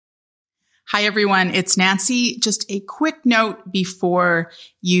Hi, everyone. It's Nancy. Just a quick note before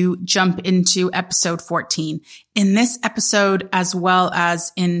you jump into episode 14. In this episode, as well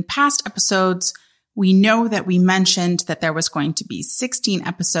as in past episodes, we know that we mentioned that there was going to be 16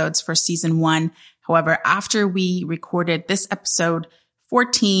 episodes for season 1. However, after we recorded this episode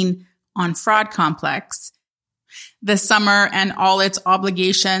 14 on Fraud Complex, the summer and all its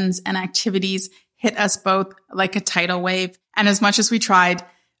obligations and activities hit us both like a tidal wave. And as much as we tried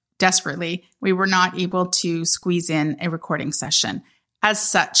desperately, we were not able to squeeze in a recording session. As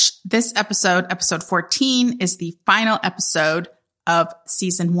such, this episode, episode 14, is the final episode of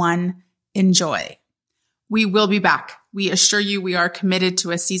season 1. Enjoy. We will be back. We assure you we are committed to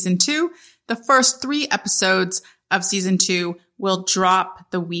a season 2. The first 3 episodes of season 2 will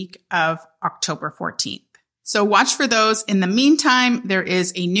drop the week of October 14th. So watch for those. In the meantime, there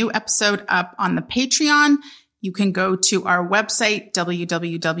is a new episode up on the Patreon. You can go to our website,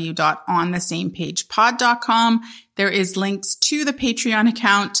 www.onthesamepagepod.com. There is links to the Patreon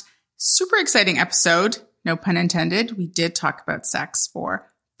account. Super exciting episode. No pun intended. We did talk about sex for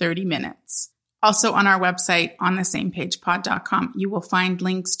 30 minutes. Also on our website, onthesamepagepod.com, you will find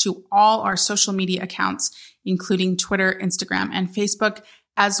links to all our social media accounts, including Twitter, Instagram, and Facebook,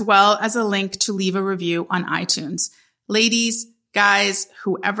 as well as a link to leave a review on iTunes. Ladies, guys,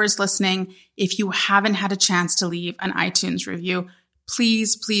 whoever's listening, if you haven't had a chance to leave an iTunes review,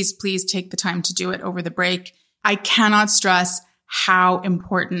 please, please, please take the time to do it over the break. I cannot stress how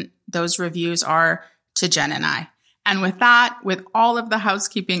important those reviews are to Jen and I. And with that, with all of the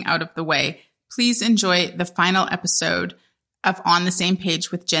housekeeping out of the way, please enjoy the final episode of On the Same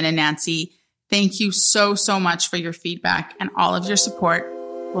Page with Jen and Nancy. Thank you so, so much for your feedback and all of your support.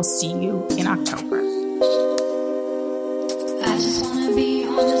 We'll see you in October. I just want to be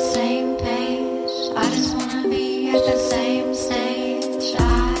on the same page. I just want to be at the same stage.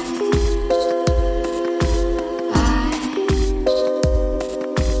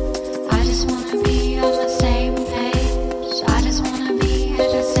 I just want to be on the same page. I just want to be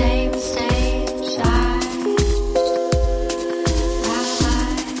at the same stage.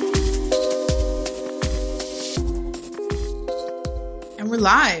 And we're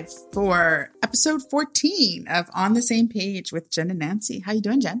live for episode 14 of On the Same Page with Jen and Nancy. How you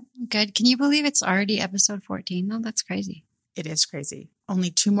doing, Jen? Good. Can you believe it's already episode 14? No, that's crazy. It is crazy. Only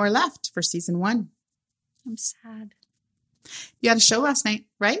 2 more left for season 1. I'm sad. You had a show last night,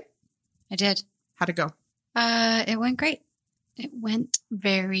 right? I did. How'd it go? It went great. It went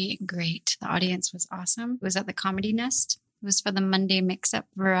very great. The audience was awesome. It was at the Comedy Nest. It was for the Monday Mix-Up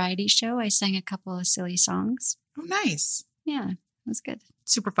variety show. I sang a couple of silly songs. Oh, nice. Yeah, it was good.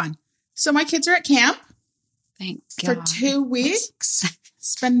 Super fun. So my kids are at camp Thank for God. 2 weeks.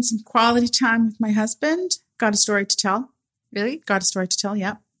 Spending some quality time with my husband. Got a story to tell. Really? Got a story to tell,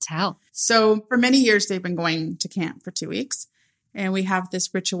 yeah. Tell. So for many years, they've been going to camp for 2 weeks. And we have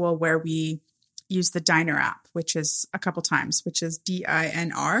this ritual where we use the Diner app, which is a couple times, which is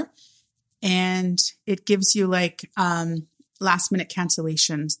DINR. And it gives you like last minute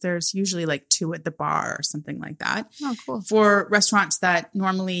cancellations. There's usually like 2 at the bar or something like that. Oh, cool. For restaurants that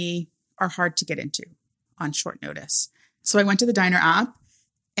normally are hard to get into on short notice. So I went to the Diner app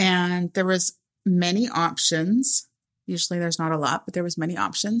and there was many options. Usually there's not a lot, but there was many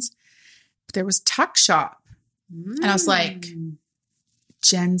options. But there was Tuck Shop. And I was like,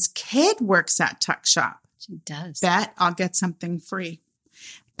 Jen's kid works at Tuck Shop. She does. Bet I'll get something free.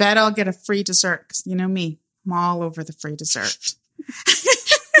 Bet I'll get a free dessert. 'Cause you know me, I'm all over the free dessert.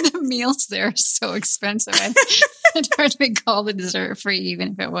 The meals there are so expensive. I'd hardly call the dessert free, even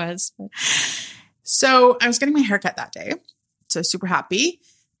if it was. But. So I was getting my haircut that day. So super happy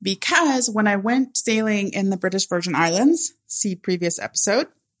because when I went sailing in the British Virgin Islands, see previous episode,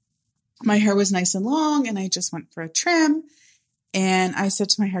 my hair was nice and long and I just went for a trim. And I said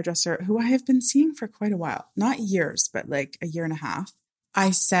to my hairdresser, who I have been seeing for quite a while, not years, but like a year and a half.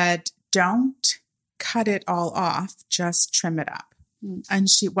 I said, don't cut it all off, just trim it up. And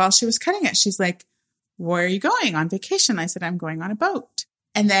while she was cutting it, she's like, where are you going? On vacation? I said, I'm going on a boat.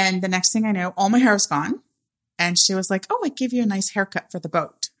 And then the next thing I know, all my hair was gone. And she was like, oh, I gave you a nice haircut for the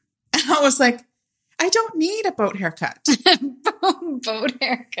boat. And I was like, I don't need a boat haircut. Boat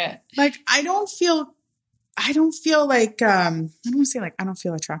haircut. Like, I don't feel like, I don't want to say like, I don't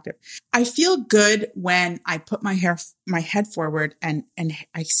feel attractive. I feel good when I put my head forward and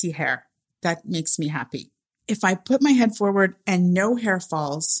I see hair. That makes me happy. If I put my head forward and no hair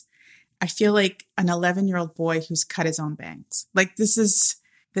falls, I feel like an 11-year-old boy who's cut his own bangs. Like this is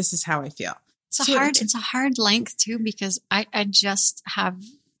how I feel. It's a hard length too, because I just have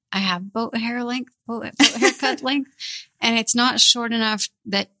I have boat haircut length, and it's not short enough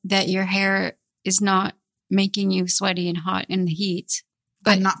that your hair is not making you sweaty and hot in the heat.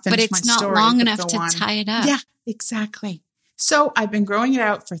 But it's not long enough to tie it up. Yeah, exactly. So I've been growing it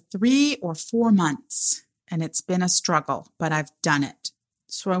out for 3 or 4 months, and it's been a struggle, but I've done it.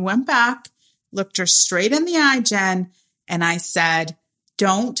 So I went back, looked her straight in the eye, Jen, and I said,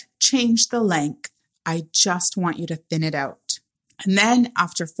 don't change the length. I just want you to thin it out. And then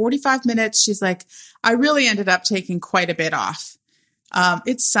after 45 minutes, she's like, I really ended up taking quite a bit off.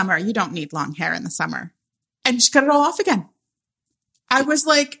 It's summer. You don't need long hair in the summer. And she cut it all off again. I was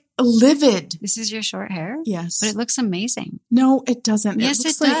like livid. This is your short hair? Yes. But it looks amazing. No, it doesn't. Yes,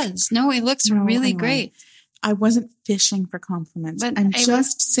 it does. No, it looks really great. I wasn't fishing for compliments. But I'm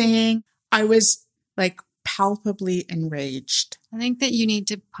just saying I was like palpably enraged. I think that you need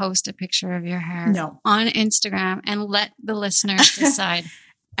to post a picture of your hair on Instagram and let the listeners decide.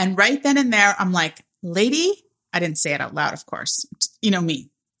 And right then and there, I'm like, lady, I didn't say it out loud, of course. You know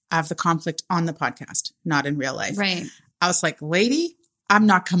me. I have the conflict on the podcast, not in real life. Right. I was like, lady, I'm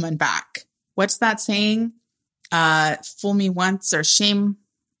not coming back. What's that saying? Fool me once or shame.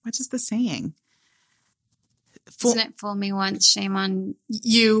 What is the saying? Isn't it fool me once, shame on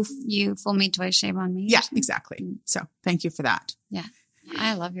you? You fool me twice, shame on me. Yeah, exactly. So thank you for that. Yeah.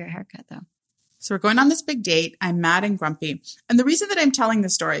 I love your haircut though. So we're going on this big date. I'm mad and grumpy. And the reason that I'm telling the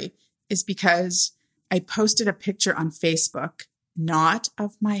story is because I posted a picture on Facebook, not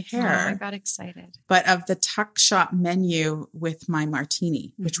of my hair. Oh, I got excited. But of the Tuck Shop menu with my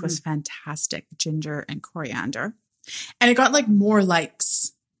martini, which was fantastic, ginger and coriander. And it got like more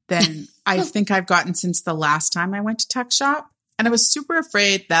likes than I think I've gotten since the last time I went to Tuck Shop. And I was super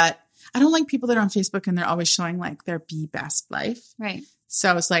afraid that I don't like people that are on Facebook and they're always showing like their best life. Right. So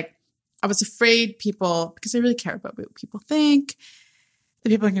I was like, I was afraid people, because I really care about what people think, the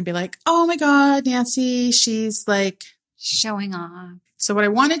people are going to be like, oh my God, Nancy, she's like showing off. So what I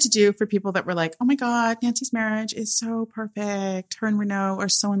wanted to do for people that were like, oh my God, Nancy's marriage is so perfect. Her and Renaud are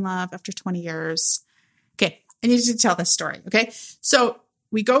so in love after 20 years. Okay. I needed to tell this story. Okay. So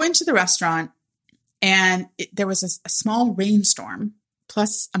we go into the restaurant and there was a small rainstorm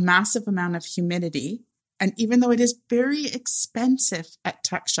plus a massive amount of humidity. And even though it is very expensive at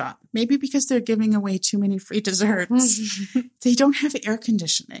Tuck Shop, maybe because they're giving away too many free desserts, they don't have air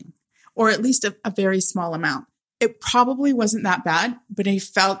conditioning, or at least a very small amount. It probably wasn't that bad, but I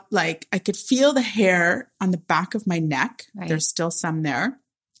felt like I could feel the hair on the back of my neck. Right. There's still some there,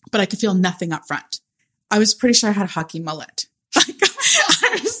 but I could feel nothing up front. I was pretty sure I had a hockey mullet.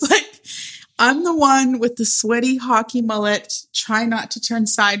 I was like, I'm the one with the sweaty hockey mullet. Try not to turn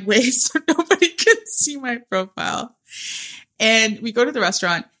sideways so nobody can see my profile. And we go to the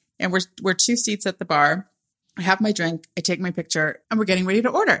restaurant and we're 2 seats at the bar. I have my drink. I take my picture and we're getting ready to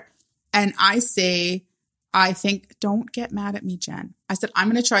order. And I say, I think, don't get mad at me, Jen. I said, I'm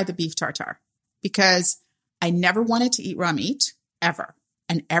going to try the beef tartare because I never wanted to eat raw meat ever.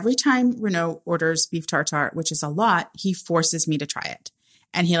 And every time Renaud orders beef tartare, which is a lot, he forces me to try it.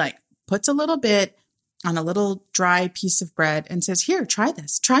 And he like puts a little bit on a little dry piece of bread and says, here, try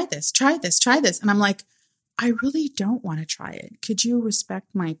this, try this, try this, try this. And I'm like, I really don't want to try it. Could you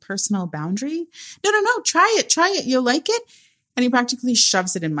respect my personal boundary? No, try it. You'll like it. And he practically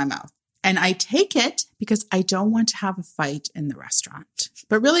shoves it in my mouth. And I take it because I don't want to have a fight in the restaurant.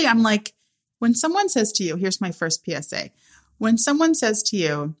 But really, I'm like, when someone says to you, here's my first PSA. When someone says to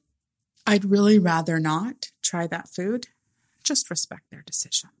you, I'd really rather not try that food, just respect their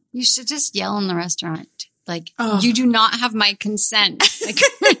decision. You should just yell in the restaurant. Like, you do not have my consent. Like,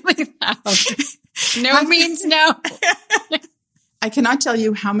 really loud. No means no. I cannot tell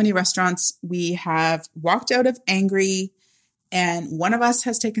you how many restaurants we have walked out of angry, and one of us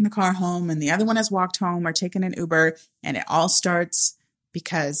has taken the car home and the other one has walked home or taken an Uber, and it all starts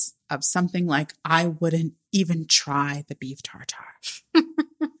because of something like, I wouldn't even try the beef tartare.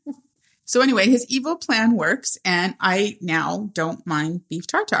 So anyway, his evil plan works, and I now don't mind beef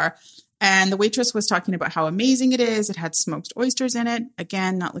tartare. And the waitress was talking about how amazing it is. It had smoked oysters in it.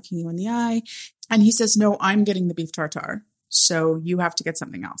 Again, not looking you in the eye. And he says, no, I'm getting the beef tartare, so you have to get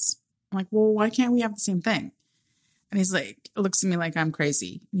something else. I'm like, well, why can't we have the same thing? And he's like, looks at me like I'm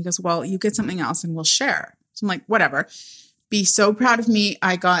crazy. And he goes, well, you get something else and we'll share. So I'm like, whatever. Be so proud of me.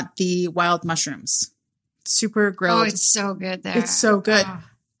 I got the wild mushrooms. Super grilled. Oh, it's so good there. It's so good. Oh.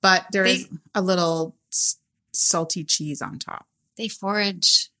 But there is a little salty cheese on top. They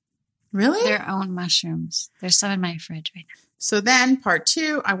forage really their own mushrooms. There's some in my fridge right now. So then part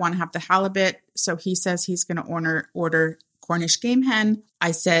 2, I want to have the halibut. So he says he's going to order Cornish game hen.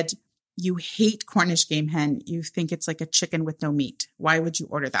 I said, you hate Cornish game hen. You think it's like a chicken with no meat. Why would you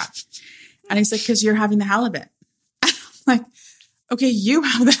order that? And he's like, because you're having the halibut. I'm like, okay, you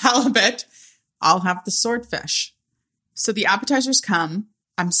have the halibut. I'll have the swordfish. So the appetizers come.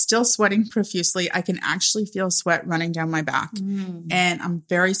 I'm still sweating profusely. I can actually feel sweat running down my back. And I'm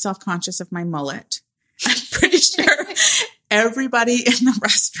very self-conscious of my mullet. I'm pretty sure everybody in the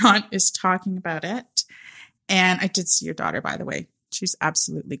restaurant is talking about it. And I did see your daughter, by the way. She's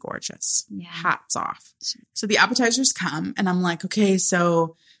absolutely gorgeous. Yeah. Hats off. So the appetizers come and I'm like, okay,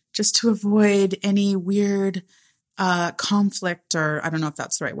 so just to avoid any weird conflict, or I don't know if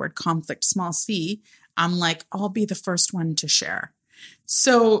that's the right word, conflict, small c, I'm like, I'll be the first one to share.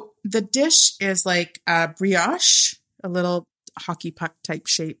 So the dish is like brioche, a little hockey puck type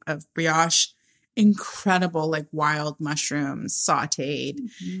shape of brioche, incredible, like wild mushrooms sauteed,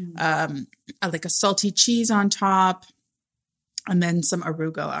 like a salty cheese on top, and then some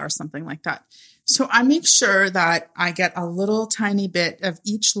arugula or something like that. So I make sure that I get a little tiny bit of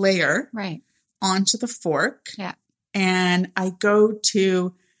each layer onto the fork. Yeah. And I go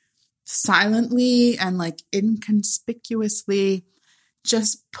to silently and like inconspicuously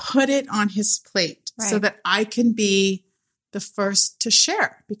just put it on his plate so that I can be the first to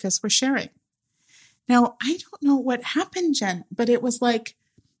share because we're sharing. Now, I don't know what happened, Jen, but it was like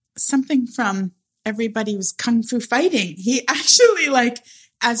something from Everybody Was Kung Fu Fighting. He actually, like,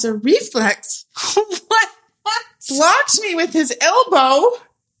 as a reflex, blocked me with his elbow,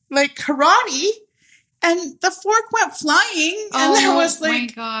 like karate, and the fork went flying, and there was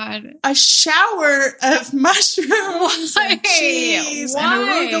like a shower of mushrooms and cheese and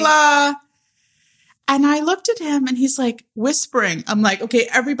arugula. And I looked at him and he's like whispering. I'm like, okay,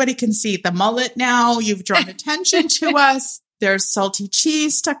 everybody can see the mullet now. You've drawn attention to us. There's salty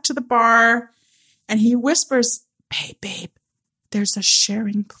cheese stuck to the bar. And he whispers, hey, babe, there's a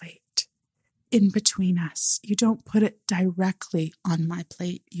sharing plate in between us. You don't put it directly on my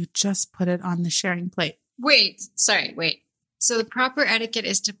plate. You just put it on the sharing plate. Wait. So the proper etiquette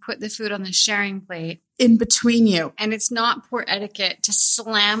is to put the food on the sharing plate. In between you. And it's not poor etiquette to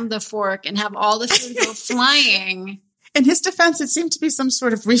slam the fork and have all the food go flying. In his defense, it seemed to be some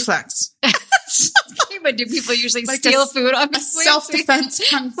sort of reflex. But do people usually like steal food on a self-defense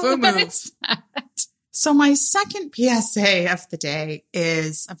kung fu move? So my second PSA of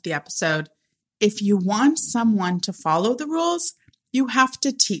the episode, if you want someone to follow the rules, you have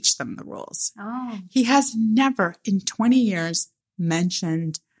to teach them the rules. Oh. He has never in 20 years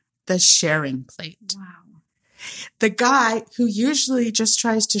mentioned the sharing plate. Wow. The guy who usually just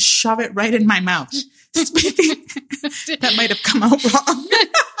tries to shove it right in my mouth. That might have come out wrong.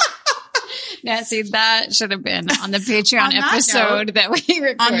 Nancy, that should have been on the Patreon episode that we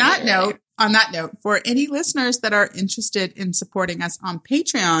recorded. On that note, for any listeners that are interested in supporting us on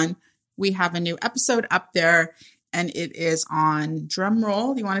Patreon, we have a new episode up there, and it is on drum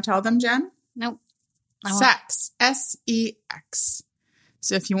roll. You want to tell them, Jen? Nope. Sex. S-E-X.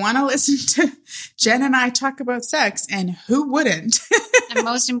 So if you want to listen to Jen and I talk about sex, and who wouldn't? And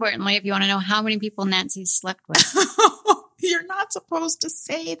most importantly, if you want to know how many people Nancy slept with. You're not supposed to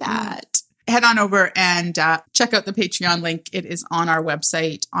say that. Head on over and check out the Patreon link. It is on our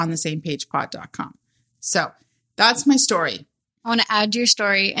website on thesamepagepod.com. So that's my story. I want to add to your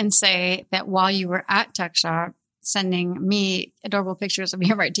story and say that while you were at Tuck Shop sending me adorable pictures of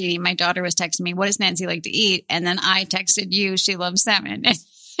your martini, my daughter was texting me, what does Nancy like to eat? And then I texted you, she loves salmon.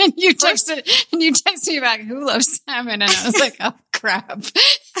 And you texted me back, who loves salmon? And I was like, oh, crap.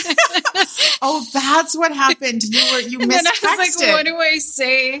 Oh, that's what happened. You mistexted. And I was like, what do I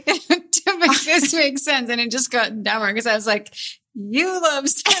say to make this make sense? And it just got dumber because I was like, you love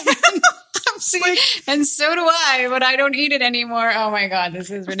salmon. And so do I, but I don't eat it anymore. Oh my God, this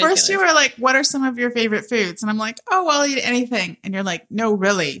is ridiculous. First you were like, what are some of your favorite foods? And I'm like, oh, well, I'll eat anything. And you're like, no,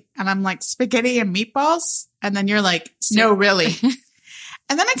 really. And I'm like, spaghetti and meatballs. And then you're like, no, really.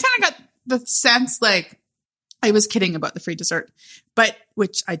 And then I kind of got the sense like I was kidding about the free dessert,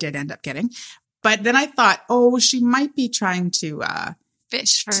 which I did end up getting. But then I thought, oh, she might be trying to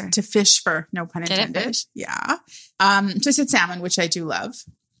fish for, no pun intended. Yeah. So I said salmon, which I do love.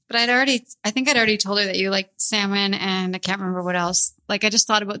 But I think I'd already told her that you like salmon, and I can't remember what else. Like I just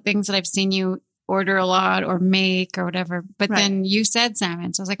thought about things that I've seen you order a lot or make or whatever. But then you said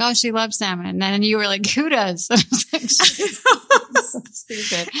salmon. So I was like, oh, she loves salmon. And then you were like, who does? And I was like, so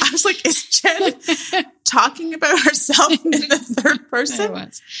stupid. I was like, is Jen talking about herself in the third person? I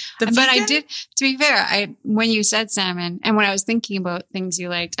was. But I did, to be fair, when you said salmon and when I was thinking about things you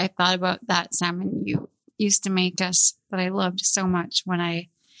liked, I thought about that salmon you used to make us that I loved so much when I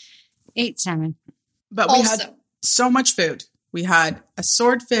ate salmon. But we had so much food. We had a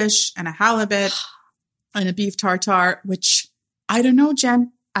swordfish and a halibut and a beef tartare, which I don't know,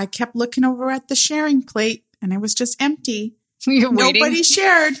 Jen. I kept looking over at the sharing plate and it was just empty. Nobody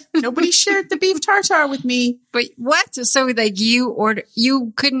shared the beef tartare with me. But what? So like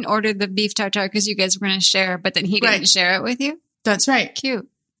you couldn't order the beef tartare because you guys were going to share, but then he didn't share it with you? That's right. Cute.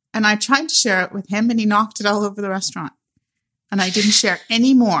 And I tried to share it with him and he knocked it all over the restaurant. And I didn't share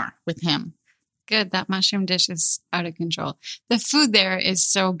any more with him. Good. That mushroom dish is out of control. The food there is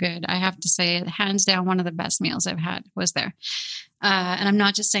so good. I have to say it, hands down, one of the best meals I've had was there. And I'm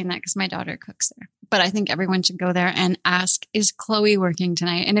not just saying that because my daughter cooks there, but I think everyone should go there and ask, is Chloe working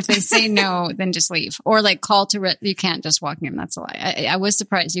tonight? And if they say no, then just leave or like call to, you can't just walk in. That's a lie. I was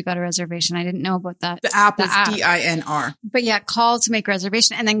surprised you got a reservation. I didn't know about that. The app is DINR. But yeah, call to make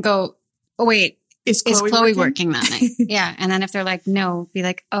reservation and then go, oh wait, is Chloe working that night? Yeah. And then if they're like, no, be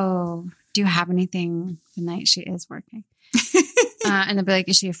like, oh, do you have anything the night she is working? And they'll be like,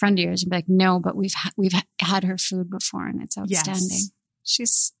 is she a friend of yours? And be like, no, but we've had her food before and it's outstanding.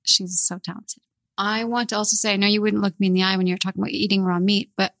 Yes. She's so talented. I want to also say, I know you wouldn't look me in the eye when you're talking about eating raw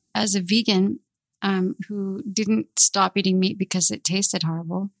meat, but as a vegan who didn't stop eating meat because it tasted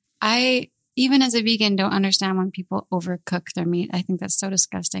horrible, I, even as a vegan, don't understand when people overcook their meat. I think that's so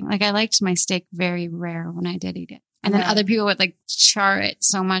disgusting. Like I liked my steak very rare when I did eat it. And then other people would like char it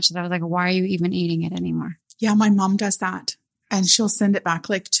so much that I was like, why are you even eating it anymore? Yeah, my mom does that. And she'll send it back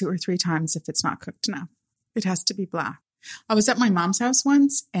like 2 or 3 times if it's not cooked enough. It has to be black. I was at my mom's house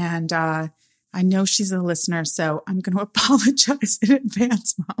once and I know she's a listener, so I'm going to apologize in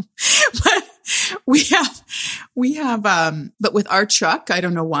advance, Mom. But we have, but with our truck, I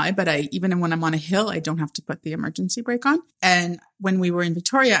don't know why, but even when I'm on a hill, I don't have to put the emergency brake on. And when we were in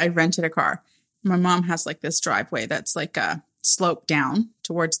Victoria, I rented a car. My mom has like this driveway that's like a slope down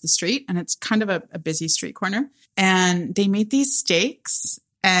towards the street. And it's kind of a busy street corner. And they made these steaks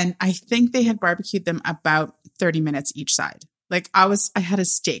and I think they had barbecued them about 30 minutes each side. Like I had a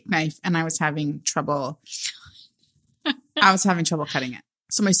steak knife and I was having trouble cutting it.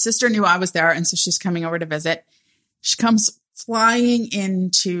 So my sister knew I was there. And so she's coming over to visit. She comes flying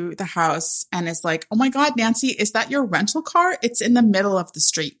into the house and is like, oh my God, Nancy, is that your rental car? It's in the middle of the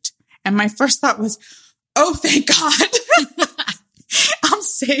street. And my first thought was, oh, thank God. I'm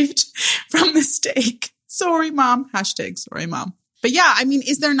saved from the steak. Sorry, Mom. #sorry, Mom. But yeah, I mean,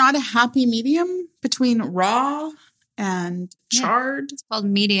 is there not a happy medium between raw and charred? It's called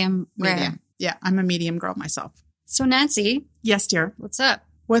medium rare. Yeah, I'm a medium girl myself. So Nancy. Yes, dear. What's up?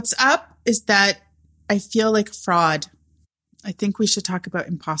 What's up is that I feel like a fraud. I think we should talk about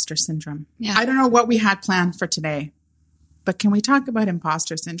imposter syndrome. Yeah. I don't know what we had planned for today, but can we talk about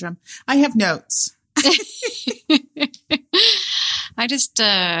imposter syndrome? I have notes. I just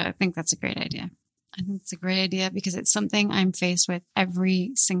think that's a great idea. I think it's a great idea because it's something I'm faced with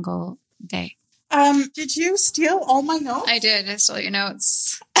every single day. Did you steal all my notes? I did. I stole your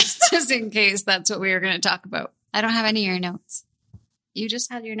notes just in case that's what we were going to talk about. I don't have any of your notes. You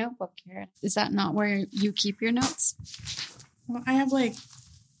just had your notebook here. Is that not where you keep your notes? Well, I have like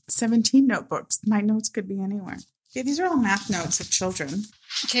 17 notebooks. My notes could be anywhere. Yeah, these are all math notes of children.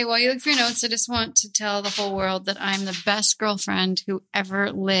 Okay, while you look for your notes, I just want to tell the whole world that I'm the best girlfriend who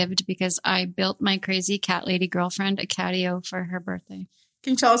ever lived because I built my crazy cat lady girlfriend a catio for her birthday.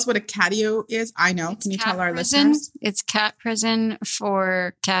 Can you tell us what a catio is? I know. Can you tell our listeners? It's cat prison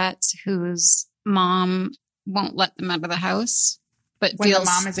for cats whose mom won't let them out of the house. But when the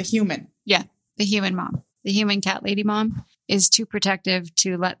mom is a human. Yeah, the human mom. The human cat lady mom is too protective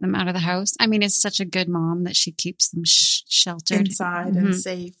to let them out of the house. I mean, it's such a good mom that she keeps them sheltered. Inside and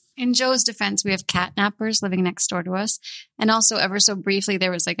safe. In Joe's defense, we have catnappers living next door to us. And also, ever so briefly,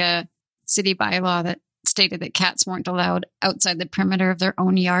 there was like a city bylaw that stated that cats weren't allowed outside the perimeter of their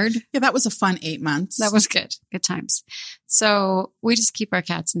own yard. Yeah, that was a fun 8 months. That was good. Good times. So we just keep our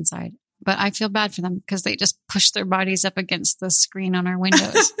cats inside. But I feel bad for them because they just push their bodies up against the screen on our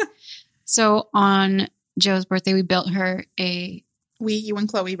windows. So on Joe's birthday, we built her you and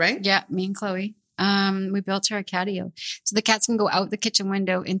Chloe, right? Yeah, me and Chloe. We built her a catio. So the cats can go out the kitchen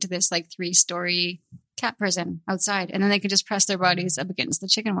window into this like 3-story cat prison outside. And then they can just press their bodies up against the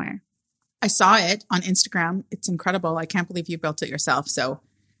chicken wire. I saw it on Instagram. It's incredible. I can't believe you built it yourself. So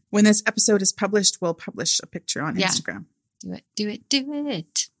when this episode is published, we'll publish a picture on Instagram. Do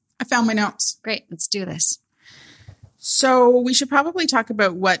it. I found my notes. Great. Let's do this. So we should probably talk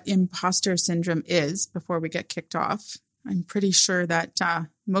about what imposter syndrome is before we get kicked off. I'm pretty sure that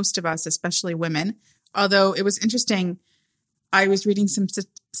most of us, especially women, although it was interesting, I was reading some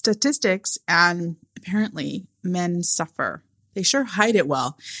statistics and apparently men suffer They sure hide it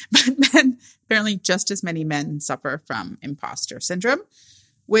well. But then apparently just as many men suffer from imposter syndrome,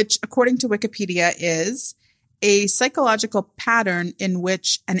 which according to Wikipedia is a psychological pattern in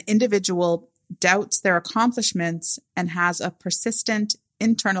which an individual doubts their accomplishments and has a persistent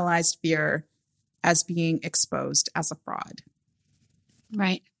internalized fear as being exposed as a fraud.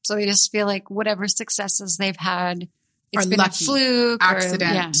 Right. So they just feel like whatever successes they've had, it's been lucky, a fluke.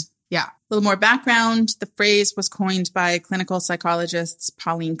 Accident. Yeah. A little more background. The phrase was coined by clinical psychologists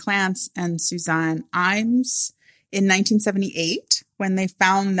Pauline Clance and Suzanne Imes in 1978 when they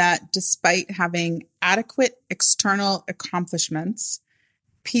found that despite having adequate external accomplishments,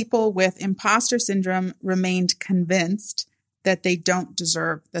 people with imposter syndrome remained convinced that they don't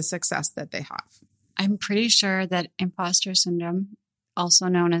deserve the success that they have. I'm pretty sure that imposter syndrome, also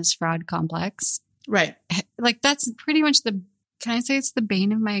known as fraud complex, right? Like that's pretty much can I say it's the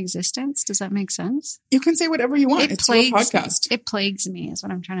bane of my existence? Does that make sense? You can say whatever you want. It's your podcast. It plagues me is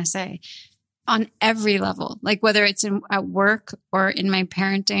what I'm trying to say on every level, like whether it's at work or in my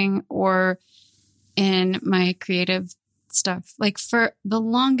parenting or in my creative stuff. Like for the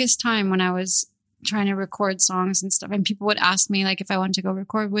longest time when I was trying to record songs and stuff, and people would ask me like if I wanted to go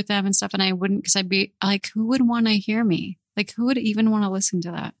record with them and stuff, and I wouldn't because I'd be like, who would want to hear me? Like who would even want to listen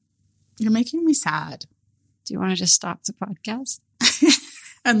to that? You're making me sad. Do you want to just stop the podcast?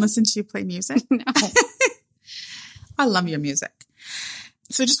 And listen to you play music? No. I love your music.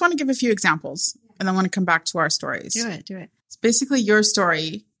 So I just want to give a few examples and then I want to come back to our stories. Do it. So basically your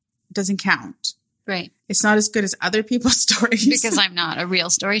story doesn't count. Right. It's not as good as other people's stories. Because I'm not a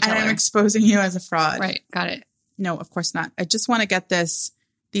real storyteller. And I'm exposing you as a fraud. Right. Got it. No, of course not. I just want to get these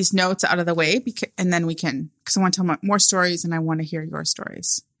notes out of the way and then because I want to tell more stories and I want to hear your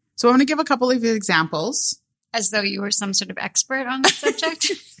stories. So I want to give a couple of examples. As though you were some sort of expert on the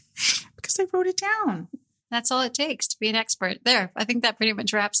subject? Because I wrote it down. That's all it takes to be an expert. There. I think that pretty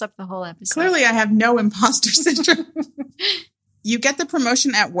much wraps up the whole episode. Clearly, I have no imposter syndrome. You get the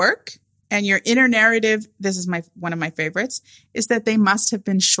promotion at work and your inner narrative, this is one of my favorites, is that they must have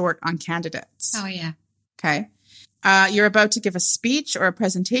been short on candidates. Oh, yeah. Okay. You're about to give a speech or a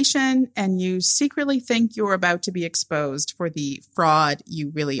presentation and you secretly think you're about to be exposed for the fraud you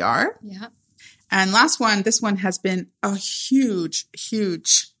really are. Yeah. And last one, this one has been a huge,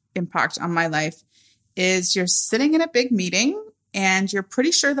 huge impact on my life, is you're sitting in a big meeting and you're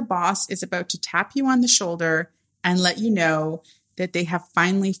pretty sure the boss is about to tap you on the shoulder and let you know that they have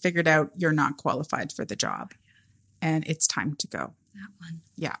finally figured out you're not qualified for the job and it's time to go. That one.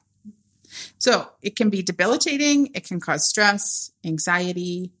 Yeah. So it can be debilitating. It can cause stress,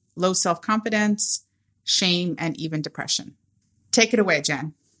 anxiety, low self-confidence, shame, and even depression. Take it away,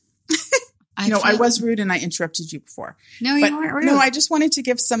 Jen. I was rude and I interrupted you before. No, you weren't rude. No, I just wanted to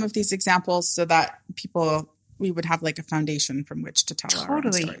give some of these examples so that we would have like a foundation from which to tell our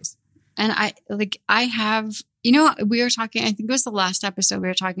own stories. And I have, we were talking, I think it was the last episode we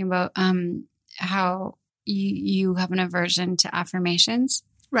were talking about how you have an aversion to affirmations.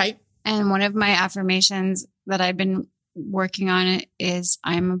 Right. And one of my affirmations that I've been working on is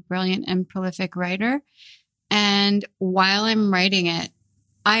I'm a brilliant and prolific writer. And while I'm writing it,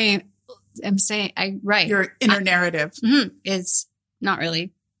 I'm saying I write. Your inner narrative is not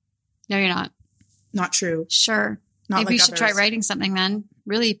really. No, you're not. Not true. Sure. Not Maybe like you should try writing something then.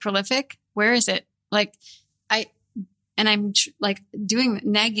 Really prolific. Where is it? I'm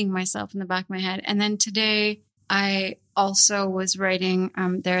nagging myself in the back of my head. And then today I also was writing,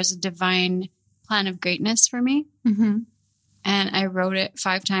 there's a divine plan of greatness for me. Mm-hmm. And I wrote it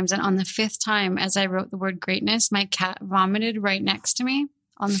 5 times. And on the 5th time, as I wrote the word greatness, my cat vomited right next to me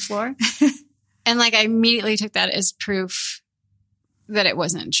on the floor. And I immediately took that as proof that it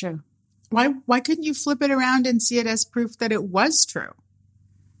wasn't true. Why couldn't you flip it around and see it as proof that it was true?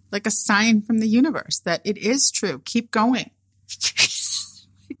 Like a sign from the universe that it is true. Keep going.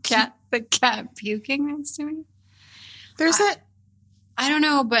 The cat puking next to me. I don't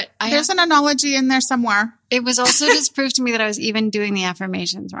know, but there's an analogy in there somewhere. It was also just proof to me that I was even doing the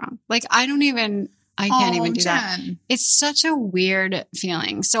affirmations wrong. I can't even do that. It's such a weird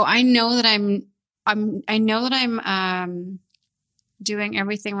feeling. So I know that I'm doing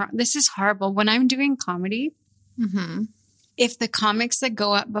everything wrong. This is horrible. When I'm doing comedy, if the comics that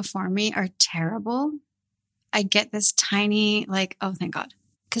go up before me are terrible, I get this tiny oh, thank God.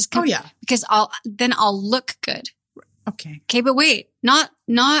 Because I'll look good. Okay. Okay, but wait,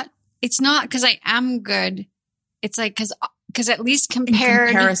 it's not because I am good. It's because at least compared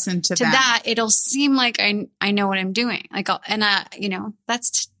in comparison to that, it'll seem like I know what I'm doing.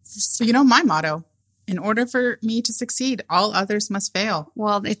 That's my motto. In order for me to succeed, all others must fail.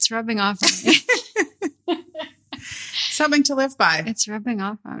 Well, it's rubbing off on me. Something to live by. It's rubbing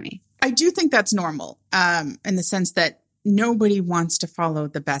off on me. I do think that's normal, in the sense that nobody wants to follow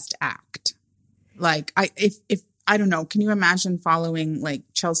the best act. Like, if I don't know, can you imagine following like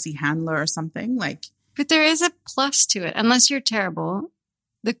Chelsea Handler or something? Like, but there is a plus to it, unless you're terrible.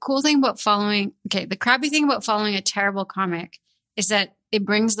 The cool thing about the crappy thing about following a terrible comic is that it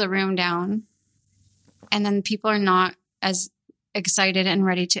brings the room down, and then people are not as excited and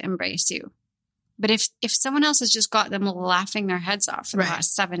ready to embrace you. But if someone else has just got them laughing their heads off for the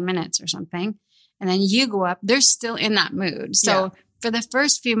last 7 minutes or something, and then you go up, they're still in that mood. So for the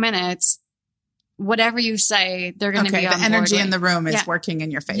first few minutes, whatever you say, they're going to be on board. The energy in the room is working in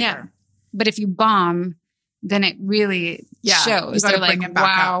your favor. Yeah. But if you bomb, then it really shows. They're like,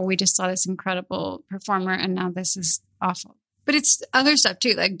 wow, we just saw this incredible performer and now this is awful. But it's other stuff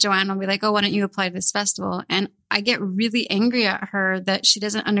too. Like Joanne will be like, oh, why don't you apply to this festival? And I get really angry at her that she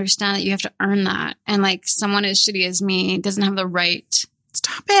doesn't understand that you have to earn that. And like someone as shitty as me doesn't have the right.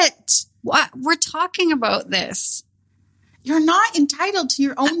 Stop it. What? We're talking about this. You're not entitled to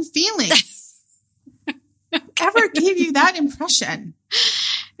your own feelings. Ever gave you that impression?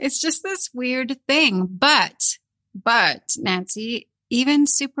 It's just this weird thing. But Nancy, even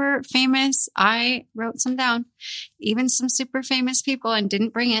super famous, I wrote some down, even some super famous people and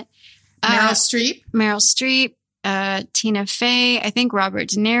didn't bring it. Meryl Streep, Tina Fey, I think Robert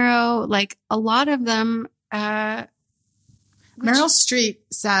De Niro, like a lot of them. Meryl Streep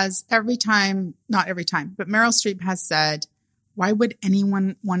says not every time, but Meryl Streep has said, why would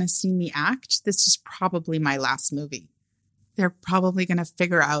anyone want to see me act? This is probably my last movie. They're probably going to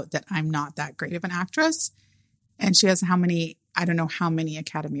figure out that I'm not that great of an actress. And she has I don't know how many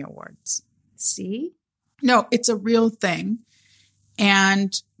Academy Awards. See? No, it's a real thing.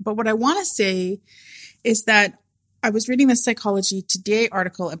 But what I want to say is that I was reading the Psychology Today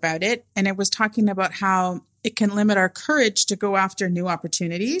article about it, and it was talking about how it can limit our courage to go after new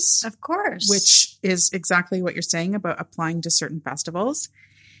opportunities. Of course. Which is exactly what you're saying about applying to certain festivals,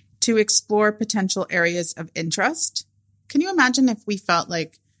 to explore potential areas of interest. Can you imagine if we felt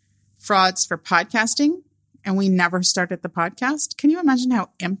like frauds for podcasting and we never started the podcast? Can you imagine how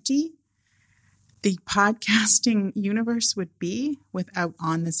empty the podcasting universe would be without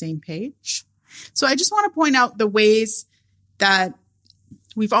on the same page? So I just want to point out the ways that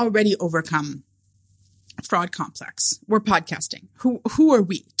we've already overcome fraud complex. We're podcasting. Who are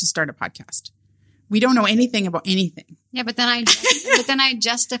we to start a podcast? We don't know anything about anything. Yeah, but then I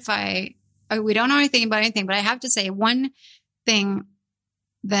justify, we don't know anything about anything, but I have to say one thing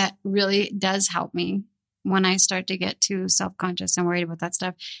that really does help me when I start to get too self-conscious and worried about that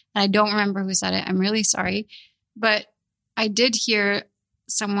stuff. And I don't remember who said it. I'm really sorry. But I did hear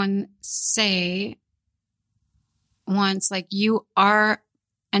someone say once, like, you are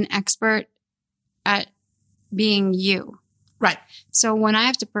an expert at being you. Right. So when I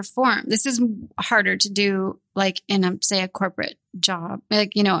have to perform, this is harder to do, like in a corporate job,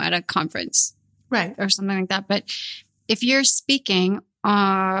 like, at a conference. Right. Or something like that. But if you're speaking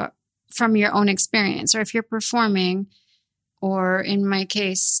from your own experience, or if you're performing, or in my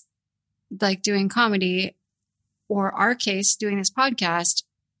case, like doing comedy, or our case, doing this podcast,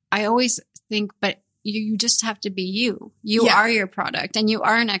 I always think, but you just have to be you. You are your product, and you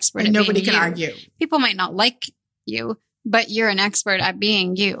are an expert at nobody being can you. argue. People might not like you, but you're an expert at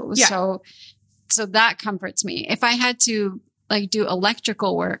being you. Yeah. So that comforts me. If I had to do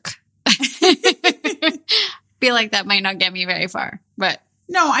electrical work, feel like that might not get me very far, but.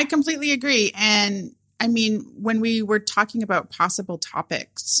 No, I completely agree. And I mean, when we were talking about possible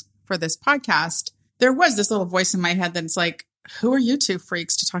topics for this podcast, there was this little voice in my head that's like, who are you two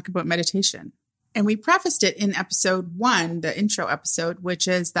freaks to talk about meditation? And we prefaced it in episode 1, the intro episode, which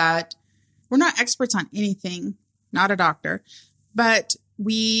is that we're not experts on anything, not a doctor, but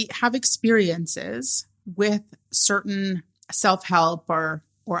we have experiences with certain self-help or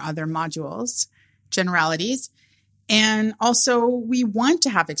other modules, generalities. And also we want to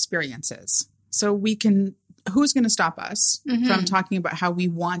have experiences. So who's going to stop us from talking about how we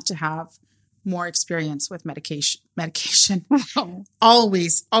want to have more experience with medication.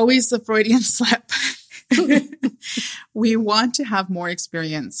 Always the Freudian slip. We want to have more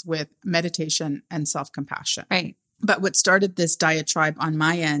experience with meditation and self-compassion. Right. But what started this diatribe on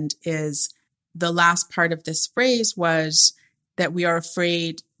my end is the last part of this phrase was that we are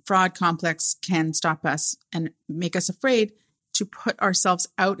afraid fraud complex can stop us and make us afraid to put ourselves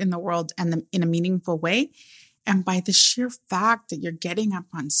out in the world and in a meaningful way. And by the sheer fact that you're getting up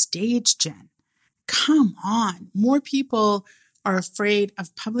on stage, Jen, come on. More people are afraid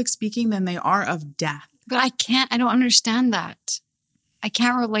of public speaking than they are of death. But I don't understand that. I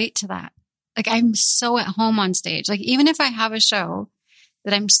can't relate to that. like I'm so at home on stage. Like even if I have a show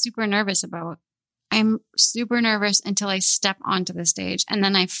that I'm super nervous about, I'm super nervous until I step onto the stage, and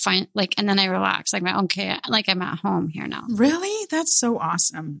then I and then I relax. Like, okay, like I'm at home here now. Really? That's so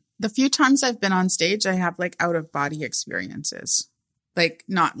awesome. The few times I've been on stage, I have like out of body experiences, like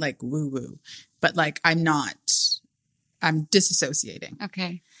not like woo woo, but like I'm disassociating.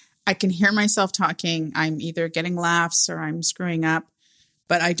 Okay. I can hear myself talking. I'm either getting laughs or I'm screwing up,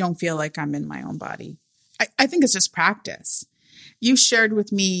 but I don't feel like I'm in my own body. I think it's just practice. You shared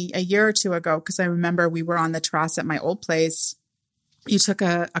with me a year or two ago, because I remember we were on the terrace at my old place. You took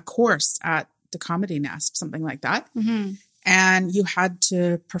a course at the Comedy Nest, something like that. Mm-hmm. And you had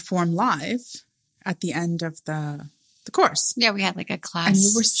to perform live at the end of the course. Yeah, we had like a class. And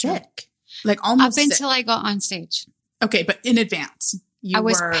you were sick. Like almost up until I got on stage. Okay, but in advance. I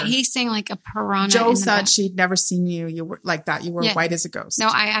was pacing like a piranha. Joe said she'd never seen you. You were like that. You were white as a ghost. No,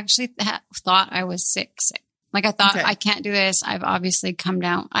 I actually thought I was sick. Like I thought, I can't do this. I've obviously come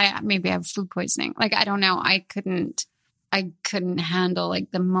down. Maybe I have food poisoning. Like, I don't know. I couldn't handle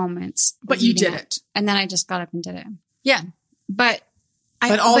like the moments. But you did it. And then I just got up and did it. Yeah. But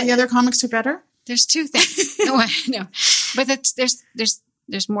the other comics are better? There's two things. No. But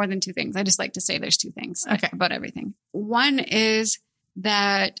there's more than two things. I just like to say there's two things about everything. One is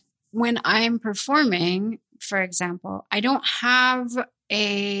that when I'm performing, for example, I don't have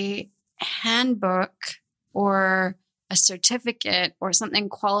a handbook or a certificate or something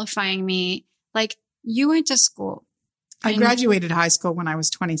qualifying me. Like, you went to school. I graduated high school when I was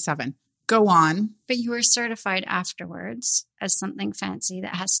 27. Go on. But you were certified afterwards as something fancy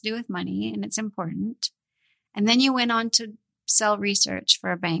that has to do with money, and it's important. And then you went on to sell research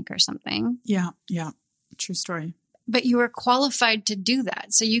for a bank or something. Yeah. True story. But you were qualified to do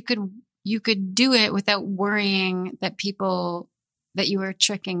that. So you could do it without worrying that you were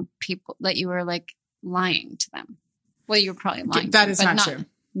tricking people, that you were like lying to them. Well, you were probably lying. That is not true.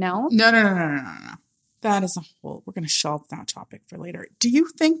 No? No. That is we're going to shelve that topic for later. Do you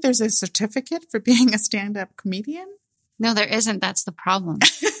think there's a certificate for being a stand-up comedian? No, there isn't. That's the problem.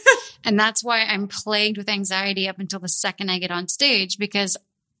 And that's why I'm plagued with anxiety up until the second I get on stage, because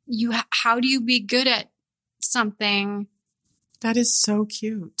how do you be good at something? That is so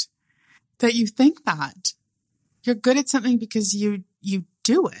cute that you think that. You're good at something because you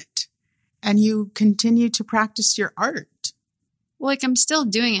do it and you continue to practice your art. Well, like I'm still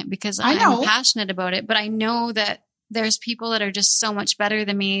doing it because I'm passionate about it, but I know that there's people that are just so much better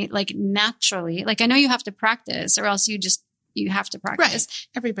than me, like naturally. Like I know you have to practice or else you have to practice. Right.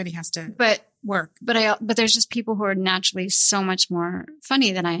 Everybody has to work. But there's just people who are naturally so much more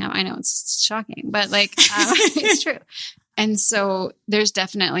funny than I am. I know it's shocking, but like it's true. And so there's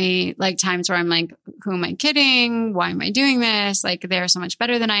definitely like times where I'm like, who am I kidding? Why am I doing this? Like they're so much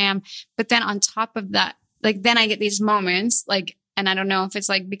better than I am. But then on top of that, like then I get these moments like, and I don't know if it's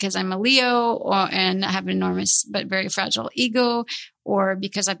like because I'm a Leo and I have an enormous but very fragile ego, or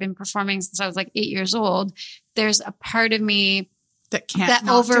because I've been performing since I was like 8 years old. There's a part of me that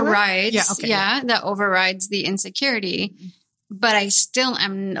overrides, that overrides the insecurity. Mm-hmm. But I still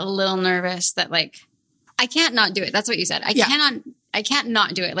am a little nervous that like I can't not do it. That's what you said. I can't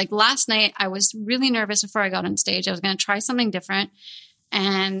not do it. Like last night, I was really nervous before I got on stage. I was going to try something different,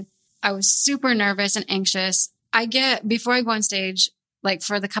 and I was super nervous and anxious. Before I go on stage, like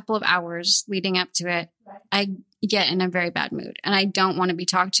for the couple of hours leading up to it, I get in a very bad mood and I don't want to be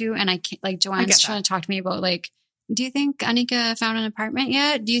talked to. And I can't, like Joanne's trying to talk to me about like, do you think Anika found an apartment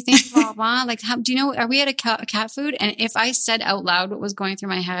yet? Do you think blah, blah? Like, do you know, are we at a cat food? And if I said out loud what was going through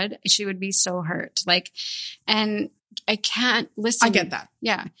my head, she would be so hurt. Like, and I can't listen. I get that.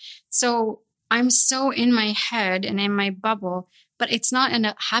 Yeah. So I'm so in my head and in my bubble, but it's not in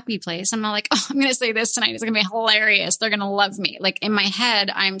a happy place. I'm not like, oh, I'm going to say this tonight. It's going to be hilarious. They're going to love me. Like in my head,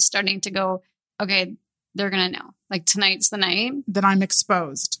 I'm starting to go, okay, they're going to know. Like tonight's the night that I'm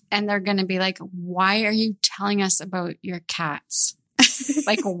exposed. And they're going to be like, why are you telling us about your cats?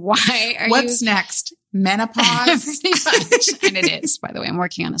 Like, why are What's next? Menopause? Pretty much. And it is, by the way. I'm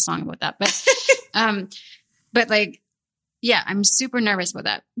working on a song about that. But like, yeah, I'm super nervous about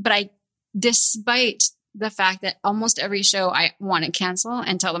that. But despite the fact that almost every show I want to cancel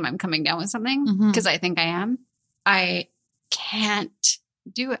and tell them I'm coming down with something because I think I am, I can't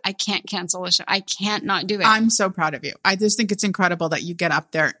do it. I can't cancel a show. I can't not do it. I'm so proud of you. I just think it's incredible that you get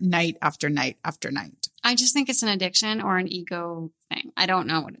up there night after night after night. I just think it's an addiction or an ego thing. I don't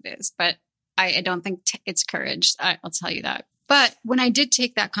know what it is, but I don't think it's courage. I'll tell you that. But when I did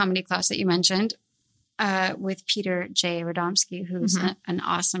take that comedy class that you mentioned, with Peter J. Radomski, who's an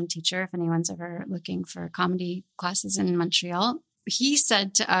awesome teacher, if anyone's ever looking for comedy classes in Montreal. He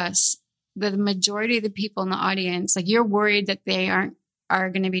said to us, the majority of the people in the audience, like you're worried that they are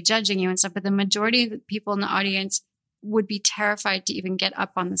going to be judging you and stuff, but the majority of the people in the audience would be terrified to even get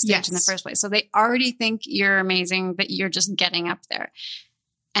up on the stage in the first place. So they already think you're amazing, but you're just getting up there.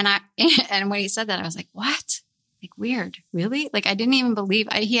 And when he said that, I was like, what? Like, weird. Really? Like, I didn't even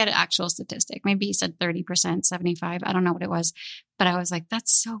believe he had an actual statistic. Maybe he said 30%, 75. I don't know what it was, but I was like,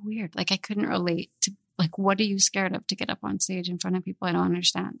 that's so weird. Like, I couldn't relate to, like, what are you scared of to get up on stage in front of people? I don't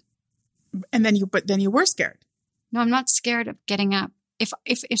understand. And then you were scared. No, I'm not scared of getting up.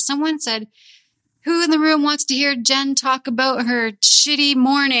 If someone said, who in the room wants to hear Jen talk about her shitty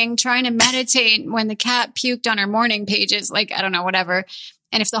morning trying to meditate when the cat puked on her morning pages? Like, I don't know, whatever.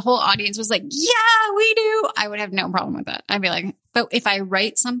 And if the whole audience was like, yeah, we do, I would have no problem with that. I'd be like, but if I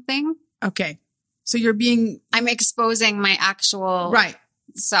write something. Okay. So I'm exposing my actual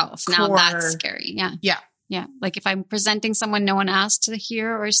self. Core. Now that's scary. Yeah. Yeah. Yeah. Like if I'm presenting someone no one asked to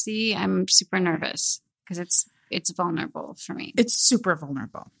hear or see, I'm super nervous because it's vulnerable for me. It's super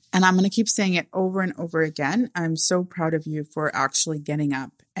vulnerable. And I'm going to keep saying it over and over again. I'm so proud of you for actually getting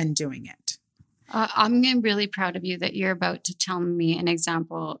up and doing it. I'm really proud of you that you're about to tell me an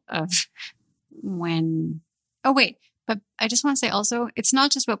example of when. Oh, wait. But I just want to say also, it's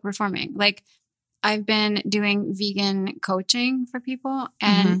not just about performing. Like I've been doing vegan coaching for people.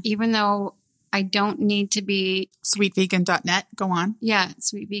 And even though I don't need to be sweetvegan.net. Go on. Yeah.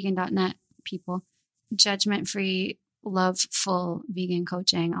 Sweetvegan.net people. Judgment-free, love-full vegan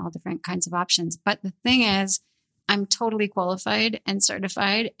coaching, all different kinds of options. But the thing is, I'm totally qualified and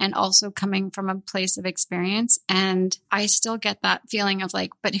certified and also coming from a place of experience. And I still get that feeling of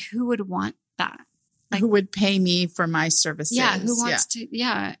like, but who would want that? Like, who would pay me for my services? Yeah. Who wants to?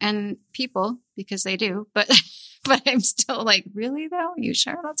 Yeah. And people, because they do, but I'm still like, really though? You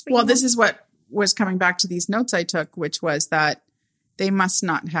sure that's what this is what was coming back to these notes I took, which was that they must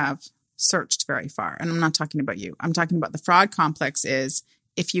not have searched very far. And I'm not talking about you. I'm talking about the fraud complex is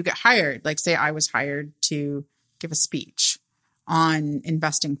if you get hired, like say I was hired to give a speech on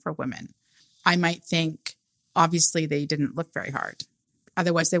investing for women, I might think, obviously they didn't look very hard.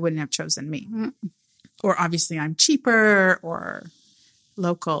 Otherwise they wouldn't have chosen me. Or obviously I'm cheaper or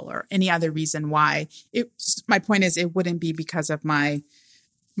local or any other reason why. My point is it wouldn't be because of my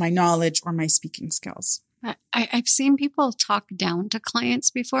knowledge or my speaking skills. I've seen people talk down to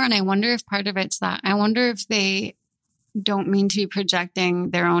clients before, and I wonder if part of it's that. I wonder if they don't mean to be projecting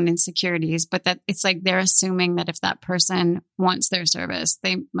their own insecurities, but that it's like they're assuming that if that person wants their service,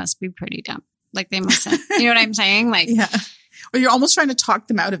 they must be pretty dumb. Like they mustn't. You know what I'm saying? Like, yeah. Or you're almost trying to talk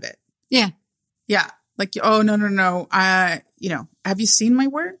them out of it. Yeah. Yeah. Like, oh, no. Have you seen my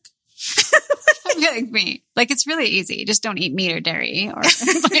work? Like me. Like it's really easy. Just don't eat meat or dairy or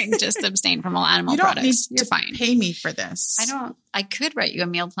like just abstain from all animal products. You're fine. Pay me for this. I could write you a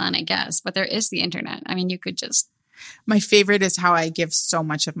meal plan, I guess, but there is the internet. I mean, you could just. My favorite is how I give so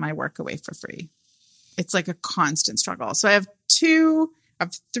much of my work away for free. It's like a constant struggle. So I have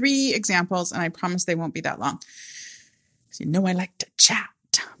 3 examples and I promise they won't be that long. So I like to chat.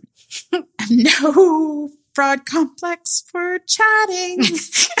 No fraud complex for chatting.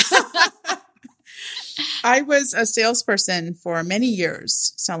 I was a salesperson for many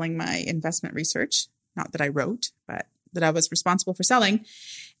years selling my investment research. Not that I wrote, but that I was responsible for selling.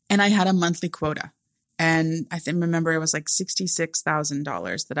 And I had a monthly quota. And I remember it was like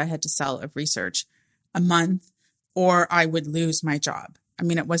 $66,000 that I had to sell of research a month or I would lose my job. I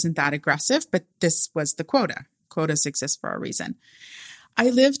mean, it wasn't that aggressive, but this was the quota. Quotas exist for a reason. I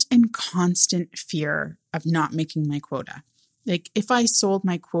lived in constant fear of not making my quota. Like if I sold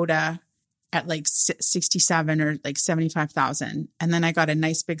my quota at like 67 or like 75,000 and then I got a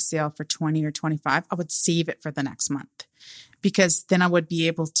nice big sale for 20 or 25, I would save it for the next month because then I would be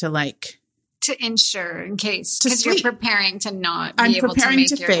able to to insure in case because you're preparing to not be able to make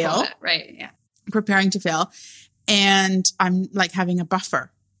your fail. Quota. Right. Yeah. I'm preparing to fail. And I'm like having a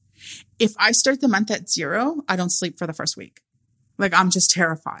buffer. If I start the month at 0, I don't sleep for the first week. Like I'm just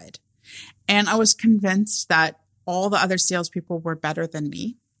terrified. And I was convinced that all the other salespeople were better than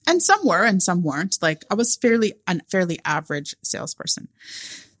me. And some were and some weren't. Like I was fairly average salesperson.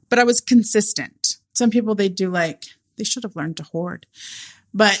 But I was consistent. Some people they should have learned to hoard.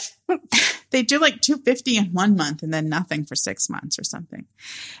 But they do like $250 in 1 month and then nothing for 6 months or something.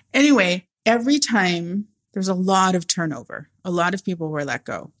 Anyway, every time there's a lot of turnover. A lot of people were let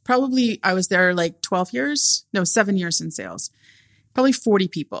go. Probably I was there like 7 years in sales. Probably 40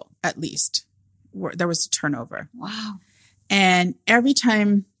 people at least. There was a turnover. Wow. And every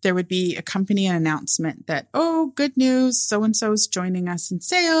time there would be a company announcement that, oh, good news, so-and-so is joining us in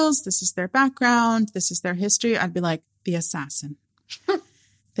sales. This is their background. This is their history. I'd be like, the assassin.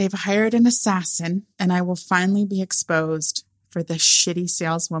 They've hired an assassin, and I will finally be exposed for the shitty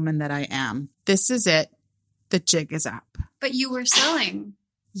saleswoman that I am. This is it. The jig is up. But you were selling.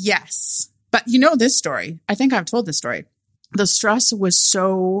 Yes. But you know this story. I think I've told this story. The stress was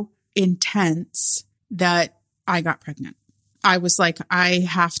so intense that I got pregnant. I was like, I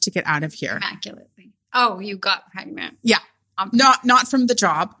have to get out of here. Immaculately. Oh, you got pregnant. Yeah. Not from the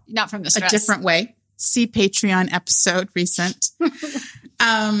job. Not from the stress. A different way. See Patreon episode recent.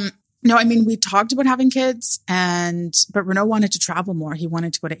 No, I mean, we talked about having kids but Renaud wanted to travel more. He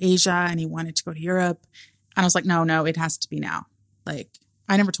wanted to go to Asia and he wanted to go to Europe. And I was like, no, it has to be now. Like,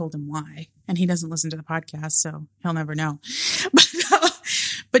 I never told him why. And he doesn't listen to the podcast, so he'll never know.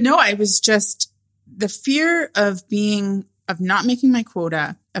 But no, I was just the fear of not making my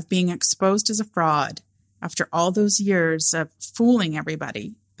quota, of being exposed as a fraud after all those years of fooling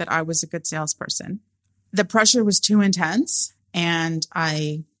everybody that I was a good salesperson. The pressure was too intense, and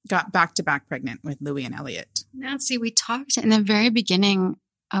I got back-to-back pregnant with Louis and Elliot. Nancy, we talked in the very beginning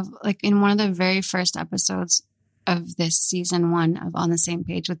of, like, in one of the very first episodes of this season 1 of On the Same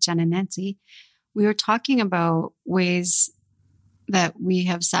Page with Jen and Nancy. We were talking about ways that we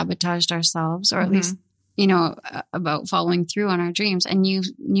have sabotaged ourselves, or at least, about following through on our dreams. And you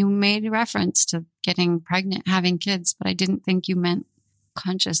made a reference to getting pregnant, having kids, but I didn't think you meant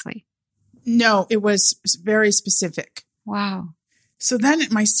consciously. No, it was very specific. Wow. So then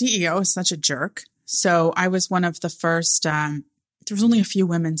my CEO is such a jerk. So I was one of the first, there was only a few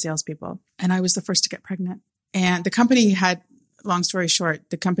women salespeople, and I was the first to get pregnant. And the company had, long story short,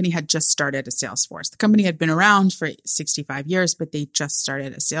 the company had just started a sales force. The company had been around for 65 years, but they just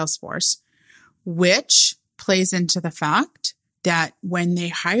started a sales force, which plays into the fact that when they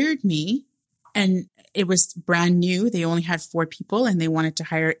hired me, and it was brand new, they only had 4 people and they wanted to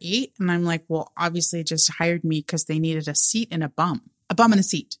hire 8. And I'm like, well, obviously they just hired me because they needed a seat and a bum and a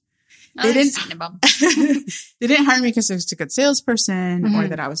seat. They didn't hire me because I was a good salesperson or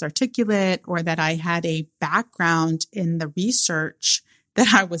that I was articulate or that I had a background in the research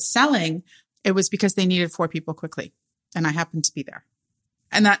that I was selling. It was because they needed 4 people quickly. And I happened to be there.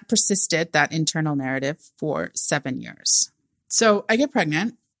 And that persisted, that internal narrative, for 7 years. So I get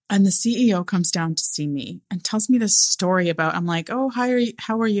pregnant and the CEO comes down to see me and tells me this story about, I'm like, oh, hi,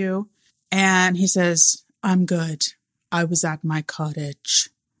 how are you? And he says, I'm good. I was at my cottage.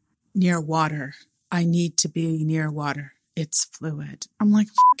 Near water. I need to be near water. It's fluid. I'm like,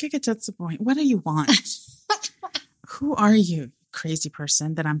 get to the point. What do you want? Who are you, crazy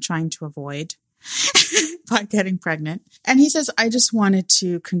person that I'm trying to avoid by getting pregnant? And he says, I just wanted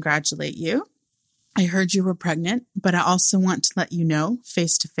to congratulate you. I heard you were pregnant, but I also want to let you know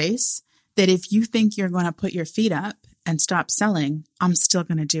face to face that if you think you're going to put your feet up and stop selling, I'm still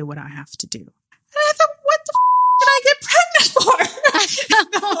going to do what I have to do. And I thought, what the did I get pregnant for?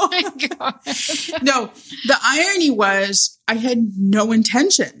 Oh my God. No, the irony was I had no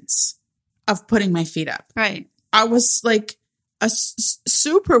intentions of putting my feet up. Right. I was like a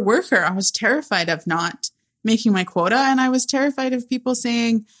super worker. I was terrified of not making my quota. And I was terrified of people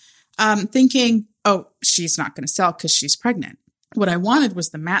saying, thinking, oh, she's not going to sell because she's pregnant. What I wanted was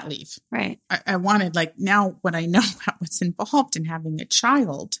the mat leave. Right. I wanted, like, now what I know about what's involved in having a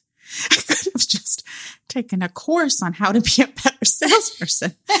child, I could have just taken a course on how to be a better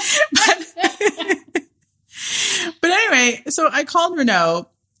salesperson. But anyway, so I called Renaud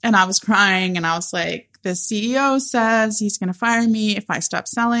and I was crying and I was like, the CEO says he's going to fire me if I stop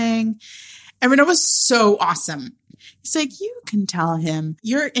selling. And Renaud was so awesome. He's like, you can tell him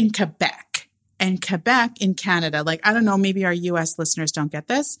you're in Quebec, and Quebec in Canada. Like, I don't know, maybe our US listeners don't get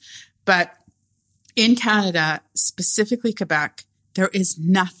this, but in Canada, specifically Quebec, there is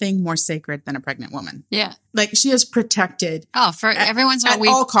nothing more sacred than a pregnant woman. Yeah. Like, she is protected. Oh, for every once in a while.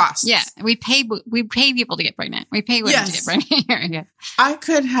 At all costs. Yeah. We pay people to get pregnant. We pay women to get pregnant here. Yeah. I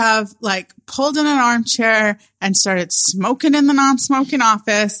could have, like, pulled in an armchair and started smoking in the non-smoking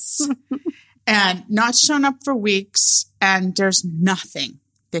office and not shown up for weeks. And there's nothing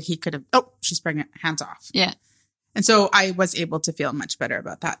that he could have. Oh, she's pregnant. Hands off. Yeah. And so I was able to feel much better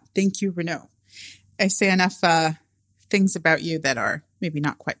about that. Thank you, Renaud. I say enough things about you that are maybe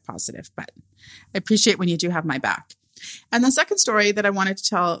not quite positive, but I appreciate when you do have my back. And the second story that I wanted to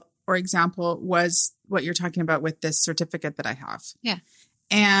tell, or example, was what you're talking about with this certificate that I have. Yeah.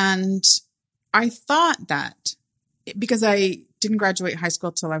 And I thought that because I didn't graduate high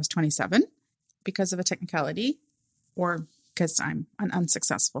school till I was 27 because of a technicality, or because I'm an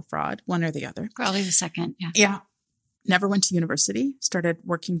unsuccessful fraud, one or the other. Probably the second. Yeah. Yeah. Never went to university, started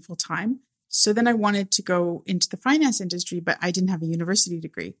working full time. So then I wanted to go into the finance industry, but I didn't have a university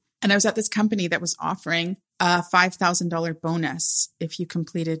degree. And I was at this company that was offering a $5,000 bonus if you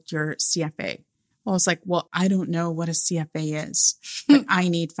completed your CFA. I was like, well, I don't know what a CFA is, but I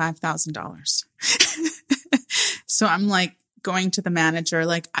need $5,000. So I'm like going to the manager,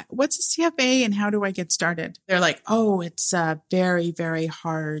 like, what's a CFA and how do I get started? They're like, oh, it's a very, very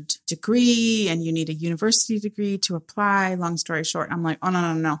hard degree and you need a university degree to apply. Long story short, I'm like, oh,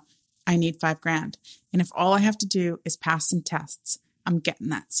 no. I need $5,000. And if all I have to do is pass some tests, I'm getting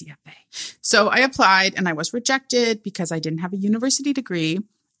that CFA. So I applied and I was rejected because I didn't have a university degree.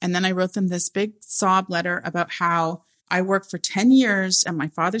 And then I wrote them this big sob letter about how I worked for 10 years at my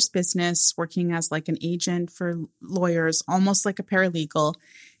father's business, working as like an agent for lawyers, almost like a paralegal.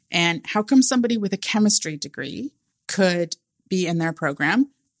 And how come somebody with a chemistry degree could be in their program,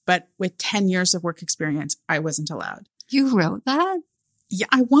 but with 10 years of work experience, I wasn't allowed. You wrote that? Yeah,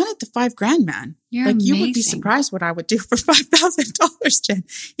 I wanted the $5,000, man. You're amazing. You would be surprised what I would do for $5,000, Jen,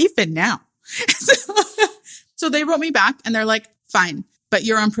 even now. So they wrote me back and they're like, fine, but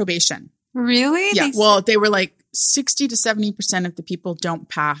you're on probation. Really? Yeah. Well, they were like 60 to 70% of the people don't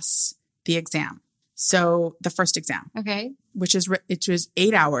pass the exam. So the first exam. Okay. It was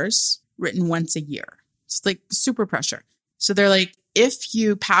 8 hours written once a year. It's like super pressure. So they're like, if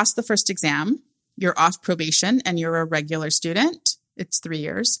you pass the first exam, you're off probation and you're a regular student. It's 3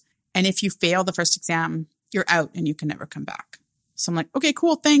 years. And if you fail the first exam, you're out and you can never come back. So I'm like, okay,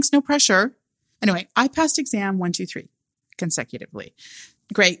 cool. Thanks. No pressure. Anyway, I passed exam 1, 2, 3 consecutively.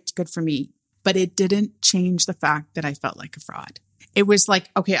 Great. Good for me. But it didn't change the fact that I felt like a fraud. It was like,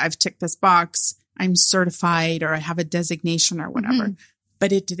 okay, I've ticked this box. I'm certified or I have a designation or whatever. Mm-hmm.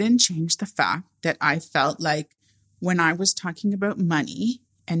 But it didn't change the fact that I felt like when I was talking about money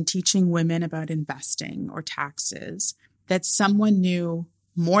and teaching women about investing or taxes, that someone knew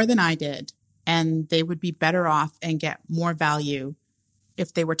more than I did and they would be better off and get more value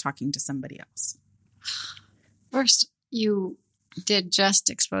if they were talking to somebody else. First, you did just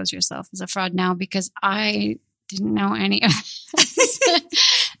expose yourself as a fraud now because I didn't know any of this.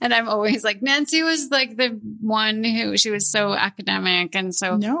 And I'm always like, Nancy was like the one who, she was so academic and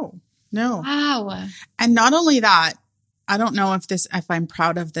so. No. Wow. And not only that, I don't know if I'm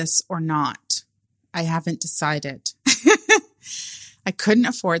proud of this or not. I haven't decided. I couldn't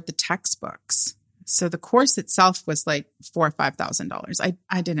afford the textbooks. So the course itself was like $4,000 or $5,000.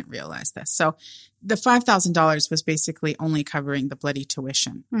 I didn't realize this. So the $5,000 was basically only covering the bloody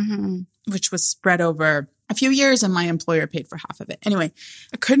tuition, which was spread over a few years and my employer paid for half of it. Anyway,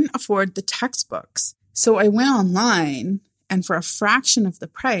 I couldn't afford the textbooks. So I went online and for a fraction of the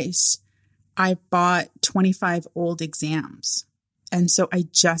price, I bought 25 old exams. And so I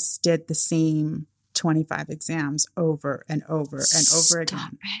just did the same 25 exams over and over and over again.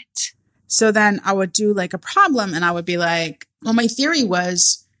 Stop it. So then I would do like a problem and I would be like, well, my theory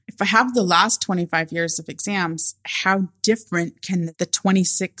was if I have the last 25 years of exams, how different can the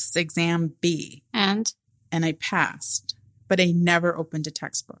 26th exam be? And I passed, but I never opened a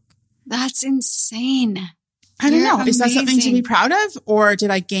textbook. That's insane. I don't know. Amazing. Is that something to be proud of or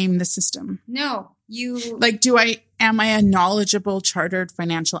did I game the system? No, you like, am I a knowledgeable chartered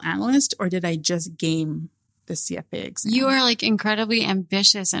financial analyst or did I just game the CFA exam? You are like incredibly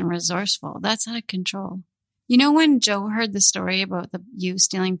ambitious and resourceful. That's out of control. You know, when Joe heard the story about you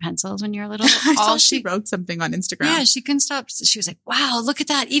stealing pencils when you were little, I saw she wrote something on Instagram. Yeah, she couldn't stop. She was like, wow, look at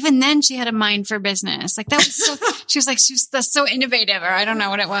that. Even then she had a mind for business. Like that was so, she was like, that's so innovative. Or I don't know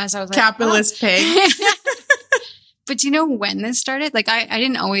what it was. I was like, capitalist pig. But do you know when this started? Like I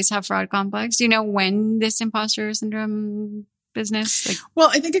didn't always have fraud complex. Do you know when this imposter syndrome business? Well,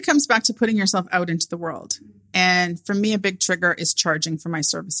 I think it comes back to putting yourself out into the world. And for me, a big trigger is charging for my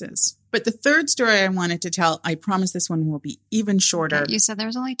services. But the third story I wanted to tell, I promise this one will be even shorter. Okay, you said there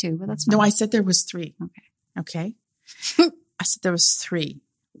was only 2, but that's fine. No, I said there was 3. Okay. I said there was 3.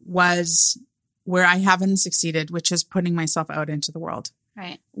 Was where I haven't succeeded, which is putting myself out into the world.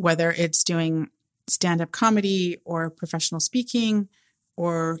 Right. Whether it's doing stand-up comedy or professional speaking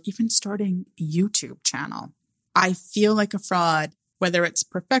or even starting a YouTube channel. I feel like a fraud, whether it's